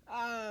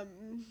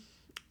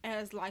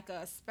as like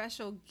a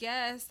special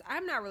guest.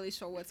 I'm not really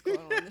sure what's going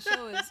on. The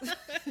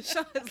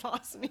show has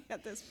lost me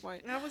at this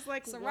point. I was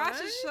like,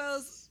 Sriracha what?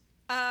 shows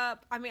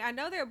up. I mean, I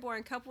know they're a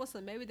boring couple,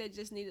 so maybe they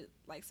just needed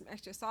like some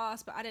extra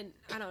sauce, but I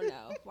don't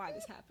know why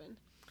this happened.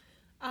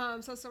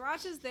 So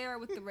Sriracha's there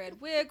with the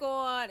red wig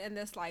on and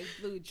this like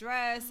blue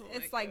dress.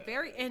 It's like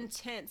very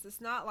intense.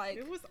 It's not like,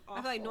 it was awful.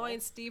 I feel like Noi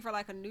and Steve are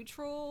like a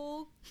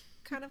neutral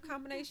kind of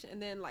combination,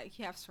 and then like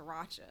you have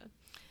Sriracha.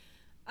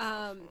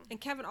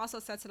 And Kevin also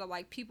said that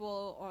like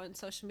people on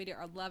social media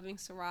are loving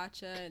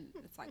Sriracha, and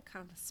it's like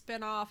kind of a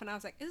spinoff. And I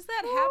was like, is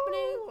that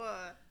happening?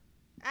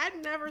 I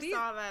never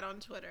saw that on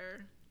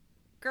Twitter.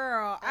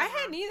 Girl, I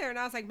hadn't either, and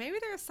I was like, maybe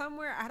there's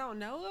somewhere I don't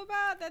know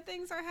about that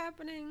things are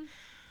happening.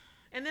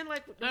 And then,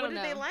 like, what did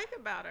they like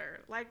about her?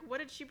 Like, what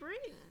did she bring?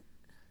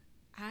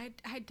 I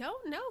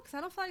don't know, because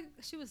I don't feel like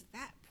she was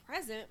that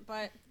present,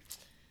 but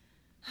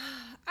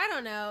I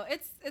don't know.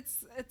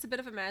 It's a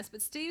bit of a mess,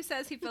 but Steve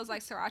says he feels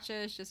like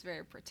Sriracha is just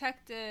very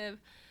protective.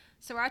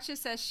 Sriracha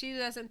says she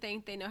doesn't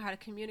think they know how to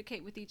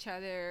communicate with each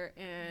other,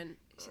 and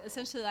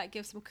essentially, like,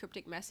 gives some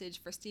cryptic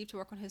message for Steve to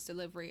work on his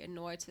delivery and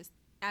Noi to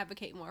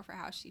advocate more for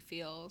how she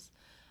feels.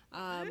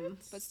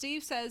 But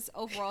Steve says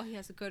overall he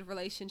has a good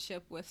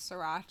relationship with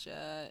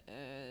Sriracha,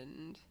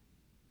 and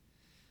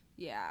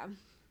yeah,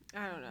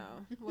 I don't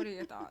know. What are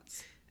your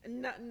thoughts?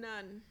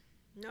 None.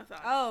 No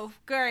thoughts. Oh,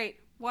 great.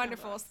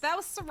 Wonderful. No, so that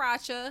was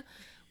Sriracha.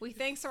 We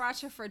thank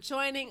Sriracha for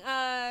joining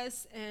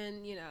us,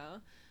 and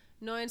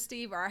Noi and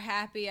Steve are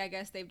happy. I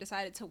guess they've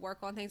decided to work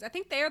on things. I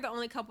think they're the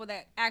only couple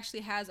that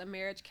actually has a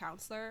marriage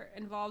counselor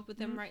involved with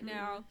them right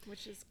now,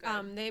 which is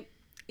good.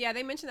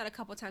 They mentioned that a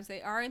couple of times.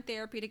 They are in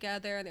therapy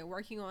together, and they're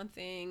working on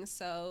things.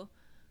 So,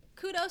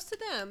 kudos to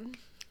them.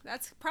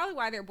 That's probably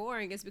why they're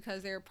boring, is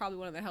because they're probably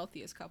one of the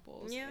healthiest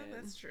couples. Yeah,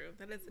 that's true.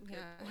 That is a good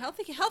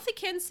point. Healthy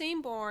can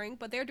seem boring,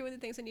 but they're doing the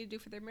things they need to do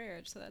for their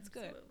marriage, so that's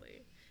good.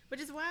 Absolutely. Which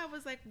is why I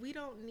was like, we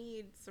don't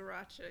need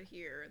Sriracha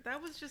here.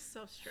 That was just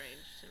so strange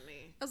to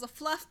me. It was a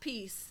fluff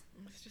piece.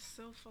 It's just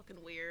so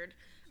fucking weird.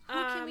 Who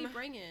can we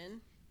bring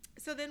in?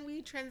 So then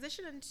we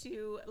transition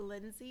into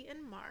Lindsay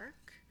and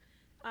Mark.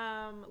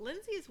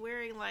 Lindsay is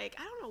wearing, like,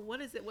 I don't know,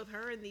 what is it with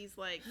her in these,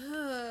 like,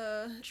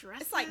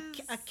 dresses? It's like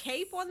a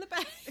cape on the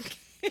back.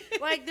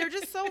 Like, they're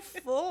just so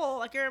full.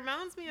 Like, it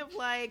reminds me of,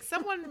 like,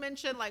 someone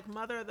mentioned, like,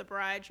 Mother of the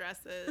Bride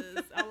dresses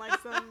on, like,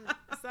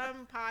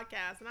 some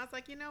podcast. And I was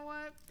like, you know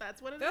what?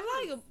 That's what it is. They're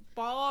like a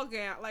ball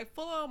gown, like,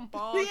 full-on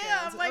ball gowns.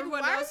 Yeah, I'm like,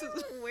 everyone why else are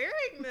you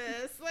wearing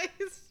this? Like,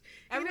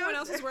 everyone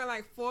else is wearing,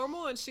 like,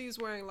 formal, and she's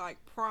wearing, like,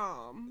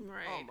 prom.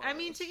 Right. Almost. I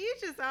mean, to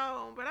each his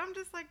own. But I'm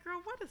just like,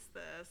 girl, what is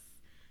this?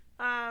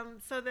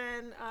 So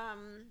then,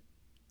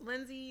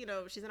 Lindsay,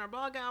 she's in her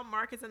ball gown.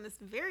 Mark is in this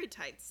very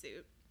tight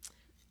suit,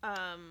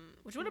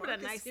 which would have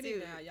been a nice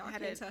suit. Now. Y'all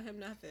can't tell him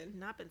nothing.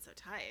 Not been so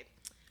tight.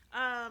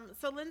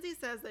 So Lindsay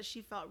says that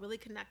she felt really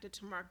connected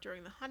to Mark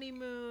during the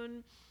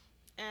honeymoon,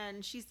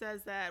 and she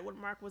says that when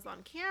Mark was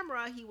on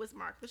camera, he was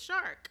Mark the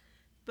Shark,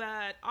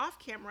 but off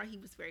camera, he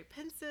was very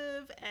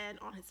pensive and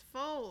on his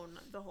phone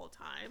the whole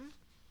time.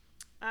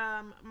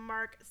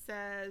 Mark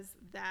says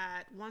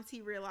that once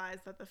he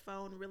realized that the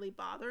phone really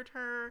bothered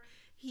her,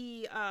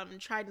 he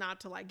tried not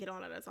to like get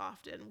on it as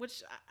often,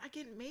 which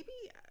again, maybe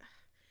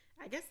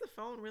I guess the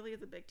phone really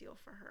is a big deal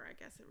for her. I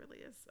guess it really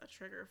is a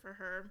trigger for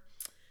her.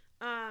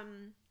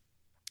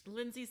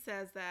 Lindsay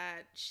says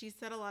that she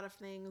said a lot of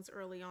things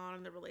early on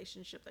in the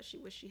relationship that she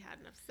wished she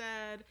hadn't have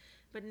said,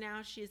 but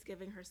now she is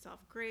giving herself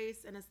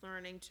grace and is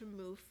learning to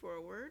move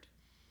forward.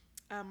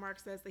 Mark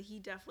says that he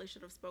definitely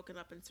should have spoken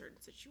up in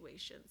certain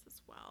situations as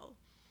well.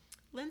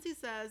 Lindsay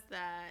says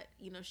that,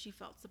 she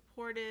felt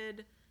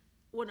supported.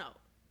 Well, no.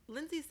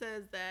 Lindsay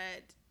says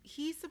that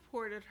he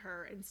supported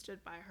her and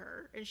stood by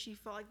her, and she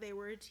felt like they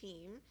were a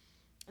team,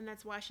 and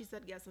that's why she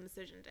said yes on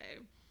decision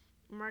day.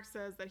 Mark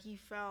says that he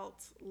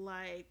felt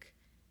like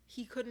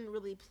he couldn't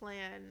really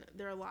plan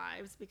their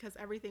lives because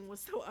everything was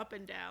so up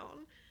and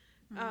down.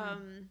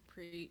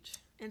 Preach.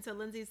 And so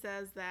Lindsay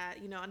says that,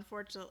 not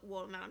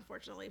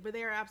unfortunately, but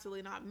they are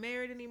absolutely not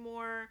married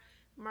anymore.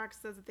 Mark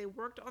says that they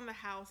worked on the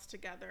house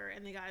together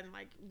and they got in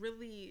like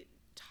really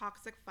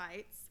toxic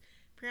fights.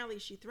 Apparently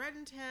she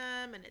threatened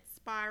him and it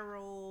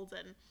spiraled,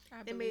 and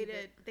they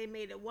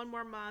made it one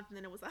more month and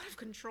then it was out of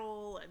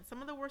control, and some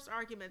of the worst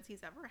arguments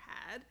he's ever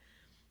had.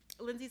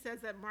 Lindsay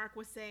says that Mark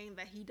was saying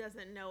that he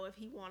doesn't know if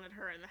he wanted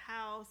her in the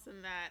house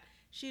and that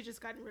she had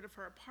just gotten rid of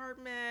her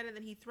apartment, and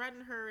then he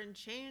threatened her and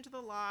changed the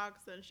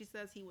locks, and she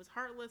says he was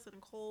heartless and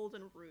cold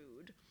and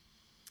rude.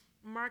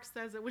 Mark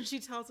says that when she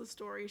tells a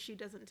story, she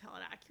doesn't tell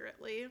it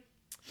accurately.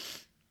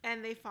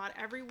 And they fought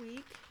every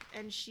week,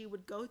 and she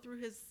would go to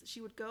his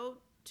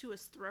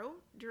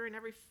throat during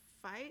every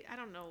fight. I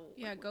don't know.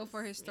 Yeah, go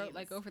for his throat,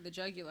 like go for the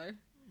jugular.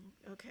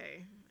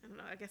 Okay. I don't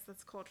know. I guess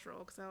that's cultural,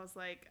 because I was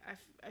like,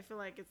 I feel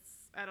like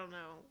it's, I don't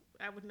know.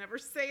 I would never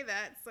say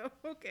that, so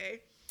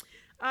okay.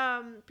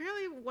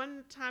 Apparently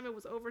one time it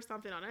was over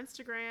something on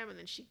Instagram, and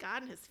then she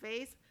got in his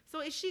face.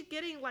 So is she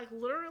getting, like,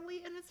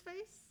 literally in his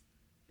face?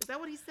 Is that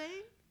what he's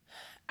saying?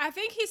 I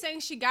think he's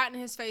saying she got in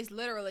his face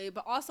literally,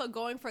 but also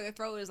going for the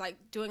throat is like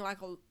doing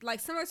like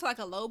similar to like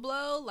a low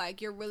blow. Like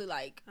you're really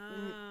like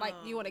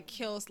you want to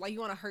kill, like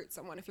you want to hurt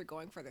someone if you're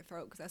going for the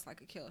throat, because that's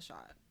like a kill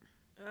shot.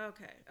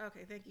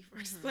 Okay. Thank you for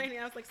explaining.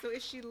 I was like, so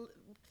is she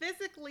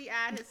physically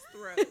at his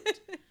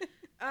throat?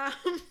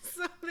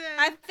 So then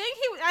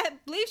I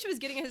believe she was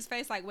getting in his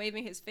face, like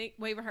waving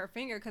her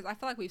finger, because I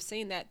feel like we've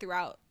seen that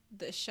throughout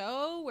the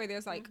show where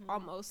there's like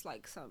almost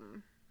like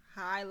some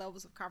high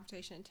levels of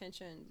confrontation and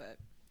tension, but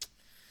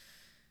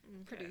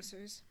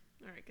producers.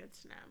 All right, good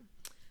to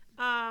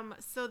know.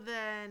 So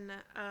then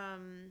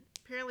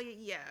apparently,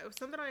 yeah, it was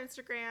something on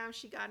Instagram.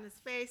 She got in his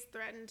face,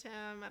 threatened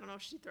him. I don't know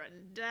if she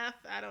threatened death.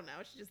 I don't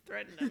know. She just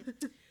threatened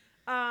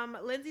him.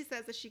 Lindsay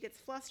says that she gets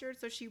flustered,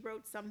 so she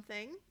wrote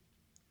something.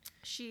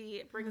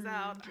 She brings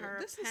out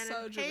her pen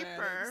and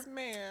paper,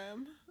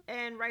 ma'am,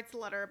 and writes a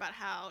letter about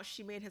how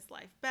she made his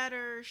life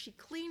better. She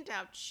cleaned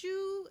out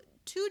two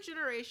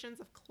generations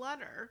of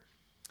clutter,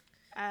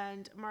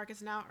 and Mark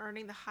is now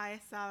earning the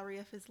highest salary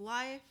of his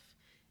life.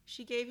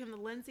 She gave him the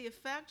Lindsay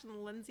effect and the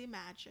Lindsay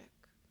magic.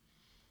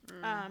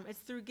 It's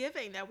through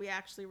giving that we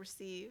actually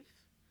receive.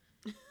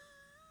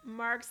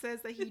 Mark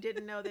says that he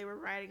didn't know they were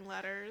writing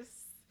letters.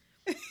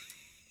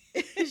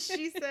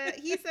 He says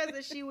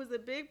that she was a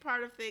big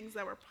part of things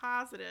that were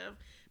positive,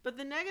 but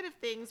the negative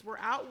things were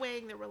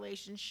outweighing the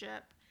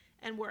relationship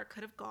and where it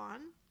could have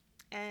gone.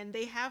 And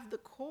they have the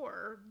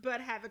core,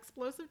 but have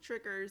explosive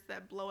triggers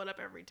that blow it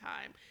up every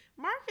time.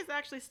 Mark is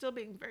actually still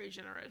being very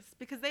generous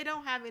because they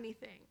don't have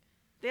anything.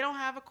 They don't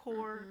have a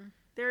core.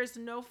 There is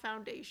no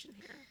foundation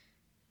here.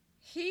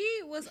 He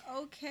was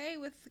okay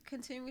with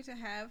continuing to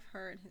have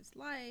her in his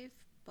life,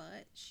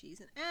 but she's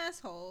an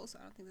asshole, so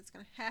I don't think that's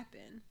going to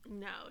happen.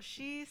 No,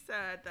 she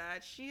said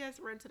that she has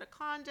rented a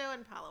condo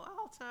in Palo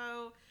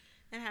Alto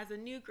and has a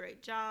new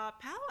great job.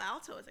 Palo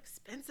Alto is an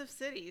expensive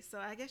city, so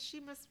I guess she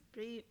must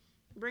be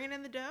bringing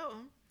in the dough.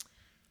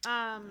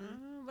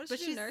 What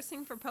is she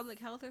nursing for public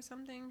health or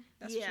something?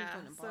 That's what she's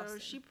doing in Boston. So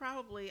she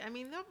probably, I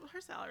mean,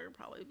 her salary would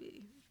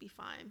probably be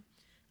fine.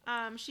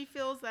 She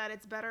feels that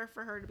it's better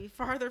for her to be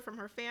farther from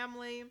her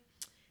family,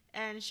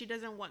 and she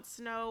doesn't want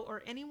Snow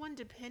or anyone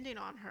depending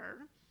on her.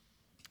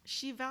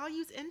 She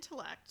values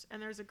intellect,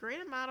 and there's a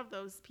great amount of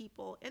those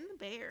people in the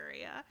Bay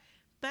Area.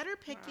 Better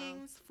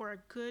pickings for a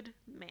good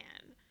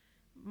man.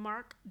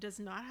 Mark does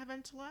not have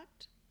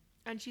intellect,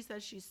 and she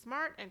says she's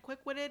smart and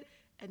quick-witted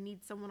and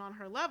needs someone on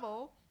her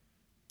level.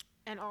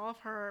 And all of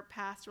her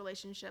past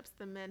relationships,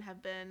 the men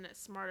have been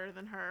smarter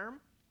than her.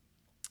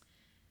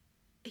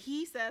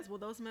 He says, well,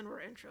 those men were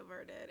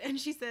introverted. And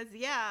she says,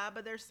 yeah,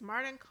 but they're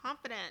smart and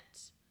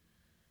confident.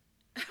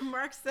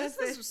 Mark says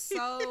this is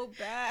so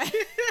bad.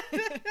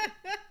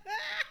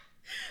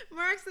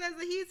 Mark says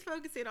that he's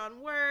focusing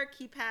on work.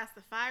 He passed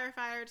the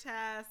firefighter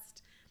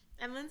test.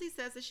 And Lindsay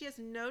says that she has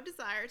no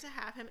desire to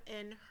have him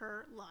in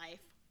her life.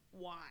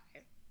 Why?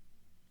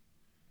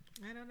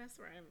 I know that's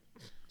right.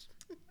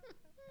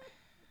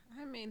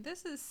 I mean,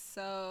 this is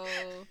so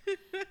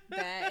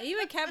bad.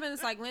 Even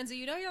Kevin's like, Lindsay,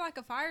 you know you're like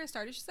a fire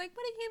starter. She's like,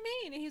 what do you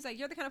mean? And he's like,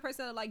 you're the kind of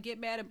person that like get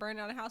mad and burn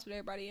down a house with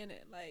everybody in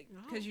it, like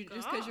because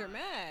you're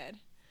mad.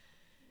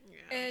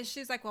 Yeah. And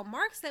she's like, well,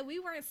 Mark said we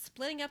weren't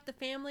splitting up the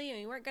family and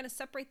we weren't going to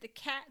separate the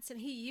cats, and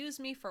he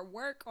used me for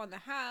work on the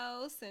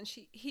house. And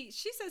she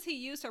says he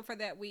used her for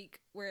that week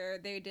where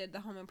they did the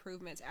home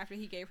improvements after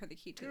he gave her the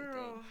key to the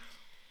thing.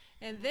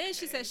 And then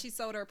she said she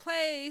sold her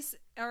place,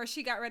 or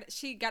she got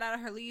out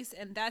of her lease,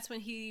 and that's when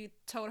he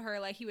told her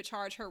like he would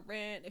charge her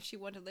rent if she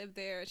wanted to live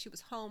there. She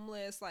was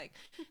homeless. Like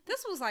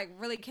this was like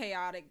really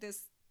chaotic,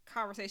 this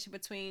conversation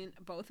between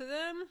both of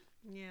them.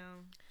 Yeah.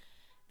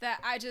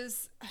 That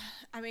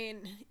I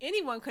mean,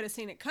 anyone could have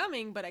seen it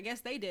coming, but I guess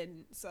they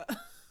didn't. So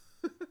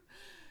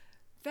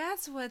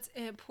that's what's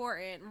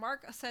important.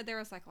 Mark said there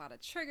was like a lot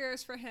of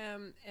triggers for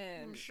him,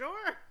 and I'm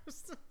sure.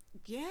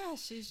 Yeah,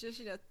 she's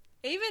just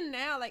even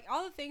now, like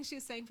all the things she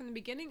was saying from the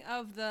beginning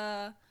of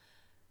the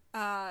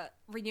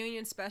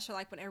reunion special,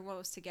 like when everyone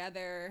was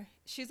together,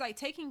 she's like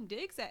taking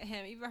digs at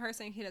him. Even her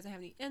saying he doesn't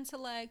have any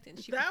intellect, and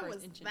she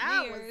prefers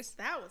engineers.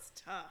 That was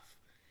tough.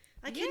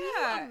 Like, can you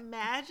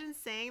imagine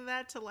saying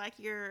that to like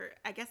your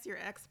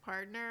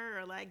ex-partner,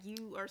 or like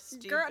you are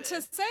stupid? Girl,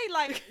 to say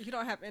like you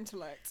don't have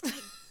intellect.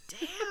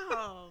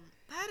 Damn,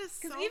 that is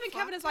so. Because even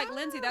Kevin is like,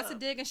 Lindsay, that's a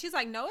dig, and she's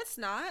like, no, it's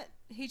not.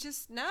 He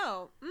just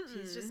no. Mm-mm.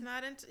 He's just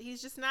not.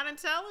 He's just not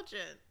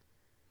intelligent.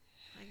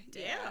 Like,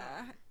 damn.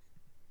 Yeah.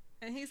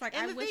 And he's like,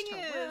 And I the wished thing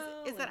her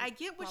well. is that I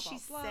get what blah, blah,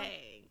 she's blah.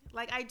 saying.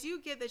 Like, I do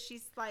get that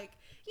she's like,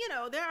 you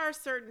know, there are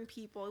certain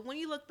people when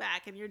you look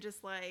back and you're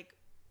just like,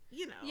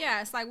 you know,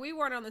 Yeah, it's like we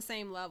weren't on the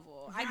same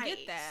level. I get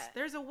right. that.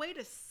 There's a way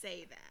to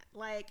say that.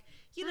 Like,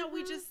 you know,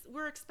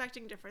 we're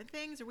expecting different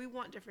things, or we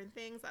want different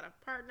things out of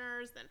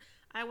partners. And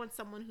I want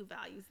someone who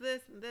values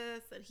this,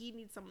 and he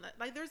needs someone that,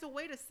 like, there's a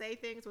way to say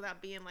things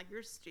without being like,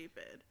 you're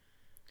stupid.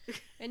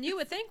 And you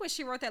would think when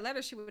she wrote that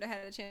letter, she would have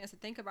had a chance to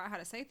think about how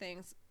to say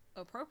things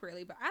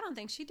appropriately, but I don't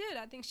think she did.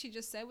 I think she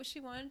just said what she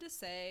wanted to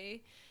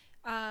say.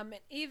 And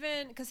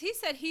even because he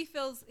said he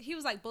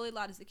was like bullied a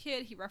lot as a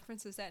kid. He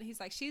references that. And he's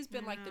like, she's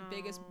been like the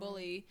biggest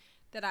bully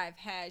that I've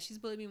had. She's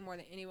bullied me more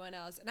than anyone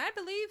else. And I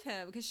believe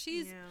him because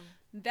she's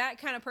that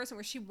kind of person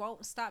where she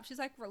won't stop. She's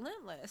like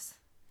relentless.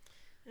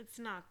 It's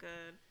not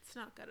good. It's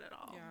not good at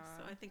all. Yeah.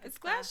 So I think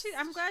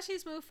I'm glad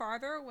she's moved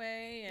farther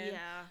away. And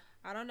yeah.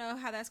 I don't know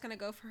how that's gonna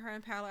go for her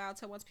in Palo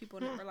Alto once people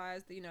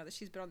realize that, you know, that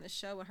she's been on this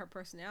show and her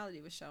personality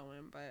was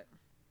showing. But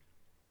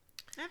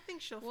I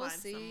think she'll we'll find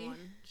see. someone.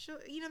 She'll,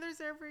 you know,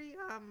 there's every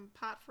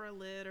pot for a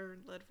lid or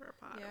lid for a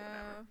pot or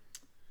whatever.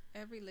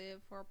 Every lid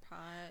for a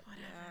pot.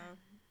 Whatever.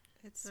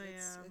 Yeah. It's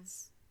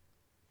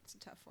a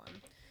tough one.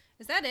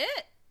 Is that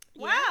it?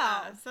 Wow.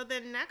 Yeah. So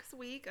then next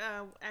week,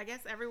 I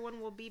guess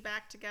everyone will be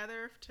back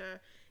together to,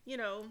 you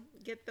know,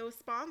 get those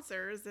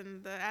sponsors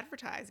and the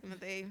advertising that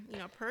they, you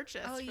know,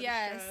 purchased. Oh, for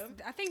yes.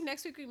 the show. I think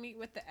next week we meet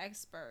with the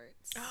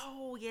experts.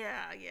 Oh,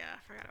 yeah. I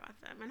forgot about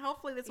them. And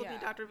hopefully this will be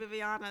Dr.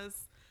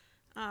 Viviana's,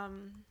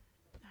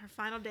 her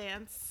final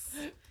dance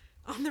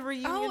on the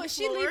reunion Oh, is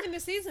she floor. leaving the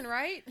season,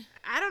 right?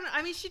 I don't know.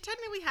 I mean, she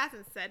technically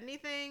hasn't said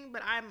anything,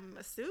 but I'm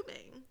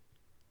assuming.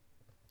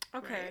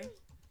 Okay. Right?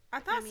 I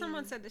thought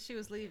someone said that she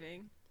was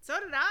leaving. So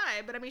did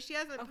I, but I mean, she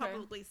hasn't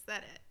publicly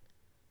said it.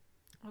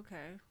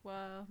 Okay.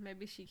 Well,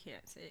 maybe she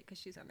can't say it because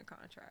she's under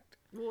contract.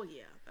 Well,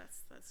 yeah,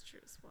 that's true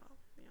as well.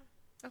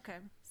 Yeah. Okay.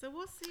 So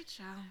we'll see,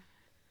 child.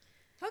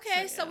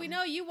 Okay, so we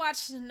know you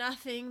watched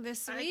nothing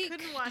this week. I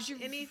couldn't watch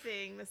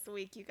anything this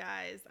week, you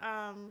guys.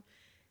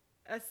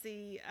 Let's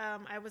see.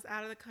 I was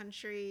out of the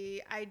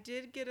country. I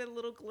did get a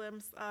little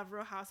glimpse of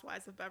Real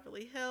Housewives of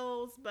Beverly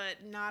Hills,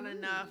 but not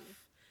enough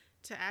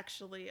to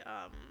actually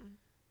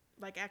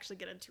actually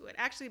get into it.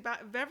 Actually,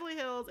 Beverly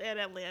Hills and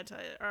Atlanta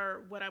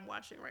are what I'm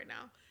watching right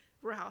now.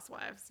 Real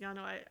Housewives. Y'all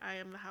know I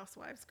am the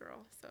Housewives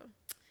girl, so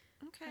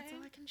that's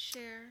all I can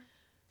share.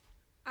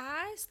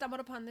 I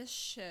stumbled upon this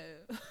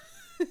show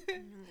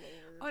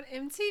on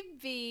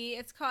MTV.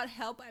 It's called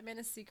Help, I'm in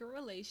a Secret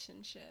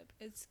Relationship.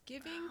 It's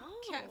giving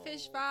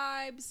catfish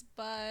vibes,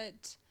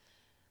 but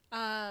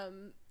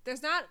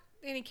there's not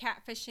any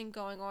catfishing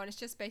going on. It's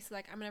just basically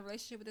like, I'm in a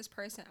relationship with this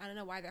person. I don't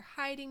know why they're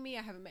hiding me.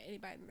 I haven't met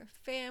anybody in their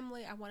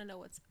family. I want to know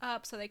what's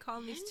up. So they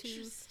call them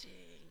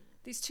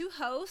these two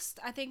hosts.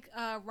 I think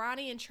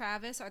Ronnie and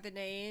Travis are the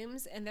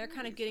names, and they're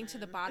kind of getting to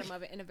the bottom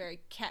of it in a very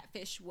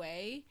catfish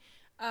way.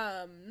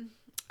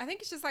 I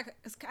think it's just like,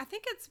 I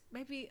think it's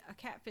maybe a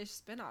catfish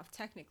spinoff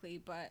technically,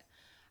 but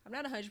I'm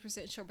not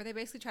 100% sure. But they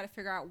basically try to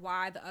figure out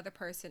why the other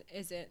person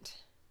isn't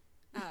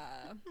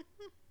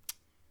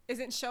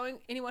showing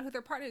anyone who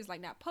their partner is, like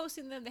not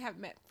posting them. They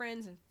haven't met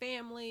friends and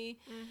family.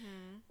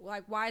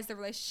 Like, why is the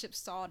relationship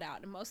stalled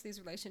out? And most of these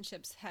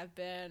relationships have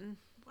been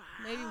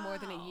maybe more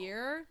than a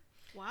year.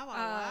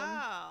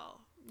 Wow.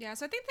 Yeah,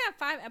 so I think they have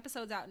 5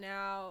 episodes out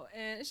now,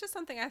 and it's just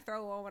something I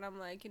throw on when I'm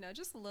like, you know,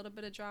 just a little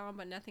bit of drama,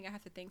 but nothing I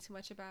have to think too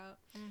much about.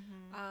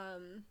 Yeah,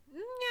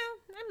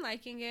 I'm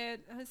liking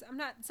it. It's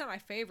not my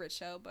favorite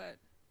show, but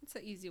it's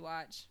an easy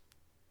watch.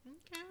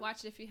 Okay.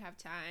 Watch it if you have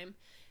time.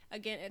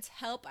 Again, it's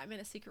Help, I'm in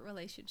a Secret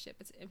Relationship.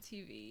 It's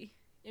MTV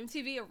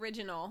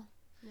original.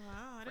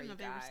 Wow, I didn't know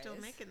they were still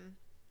making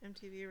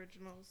MTV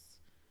originals.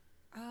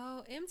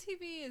 Oh,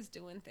 MTV is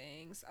doing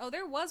things. Oh,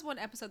 there was one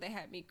episode that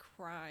had me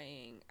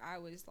crying. I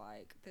was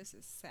like, this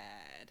is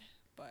sad.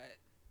 But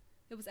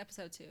it was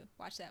episode 2.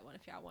 Watch that one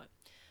if y'all want.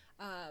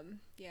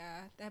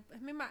 Yeah, that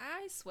made my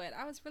eyes sweat.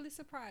 I was really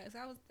surprised.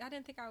 I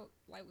didn't think I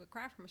would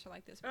cry from a show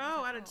like this.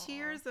 Oh, out of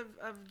tears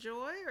of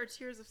joy or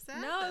tears of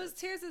sadness? No, it was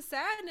tears of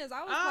sadness.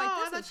 I was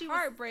like, this is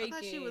heartbreaking.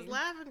 I thought she was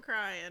laughing,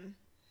 crying.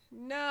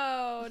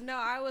 No,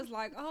 I was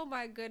like, oh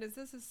my goodness,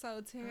 this is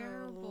so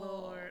terrible.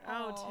 Oh, Lord.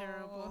 Oh,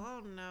 terrible.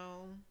 Oh,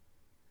 no.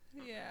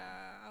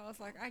 Yeah, I was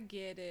like, I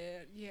get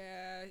it.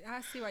 Yeah, I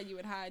see why you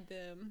would hide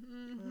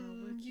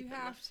them. You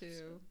have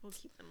to. We'll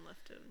keep them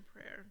lifted in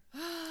prayer.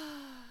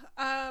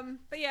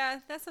 But yeah,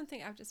 that's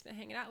something I've just been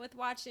hanging out with,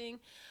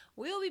 watching.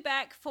 We'll be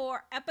back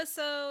for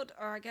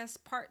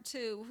part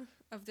 2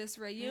 of this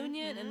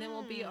reunion, and then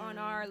we'll be on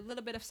our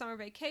little bit of summer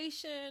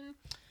vacation.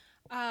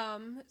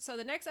 So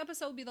the next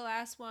episode will be the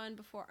last one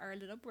before our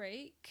little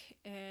break,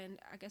 and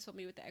I guess we'll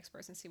meet with the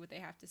experts and see what they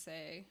have to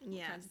say.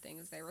 What kinds of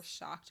things they were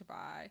shocked by.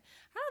 I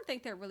don't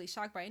think they're really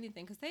shocked by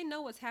anything because they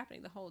know what's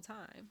happening the whole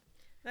time.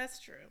 That's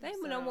true. They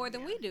know more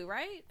than we do,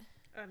 right?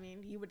 I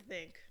mean, you would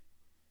think.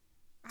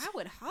 I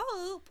would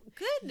hope.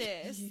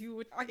 Goodness. You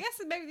would I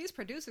guess maybe these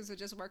producers are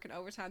just working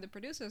overtime. The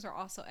producers are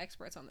also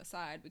experts on the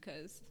side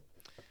because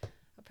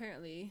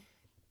apparently,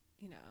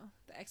 you know,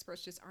 the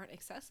experts just aren't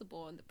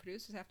accessible, and the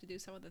producers have to do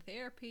some of the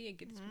therapy and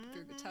get these people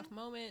through the tough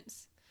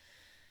moments.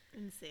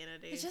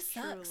 Insanity. It just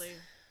truly. sucks.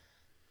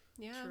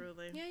 Yeah.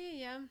 Truly.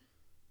 Yeah.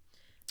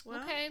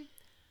 Well, Okay.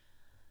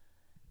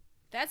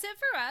 That's it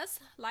for us.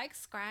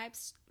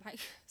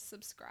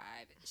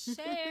 Subscribe,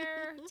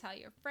 share, tell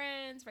your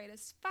friends, rate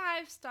us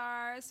 5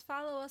 stars,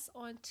 follow us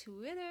on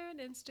Twitter and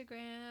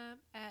Instagram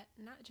at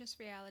Not Just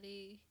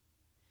Reality,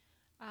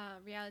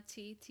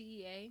 Reality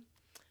TEA.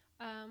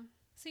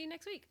 See you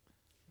next week.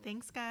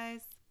 thanks,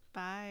 guys.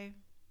 Bye.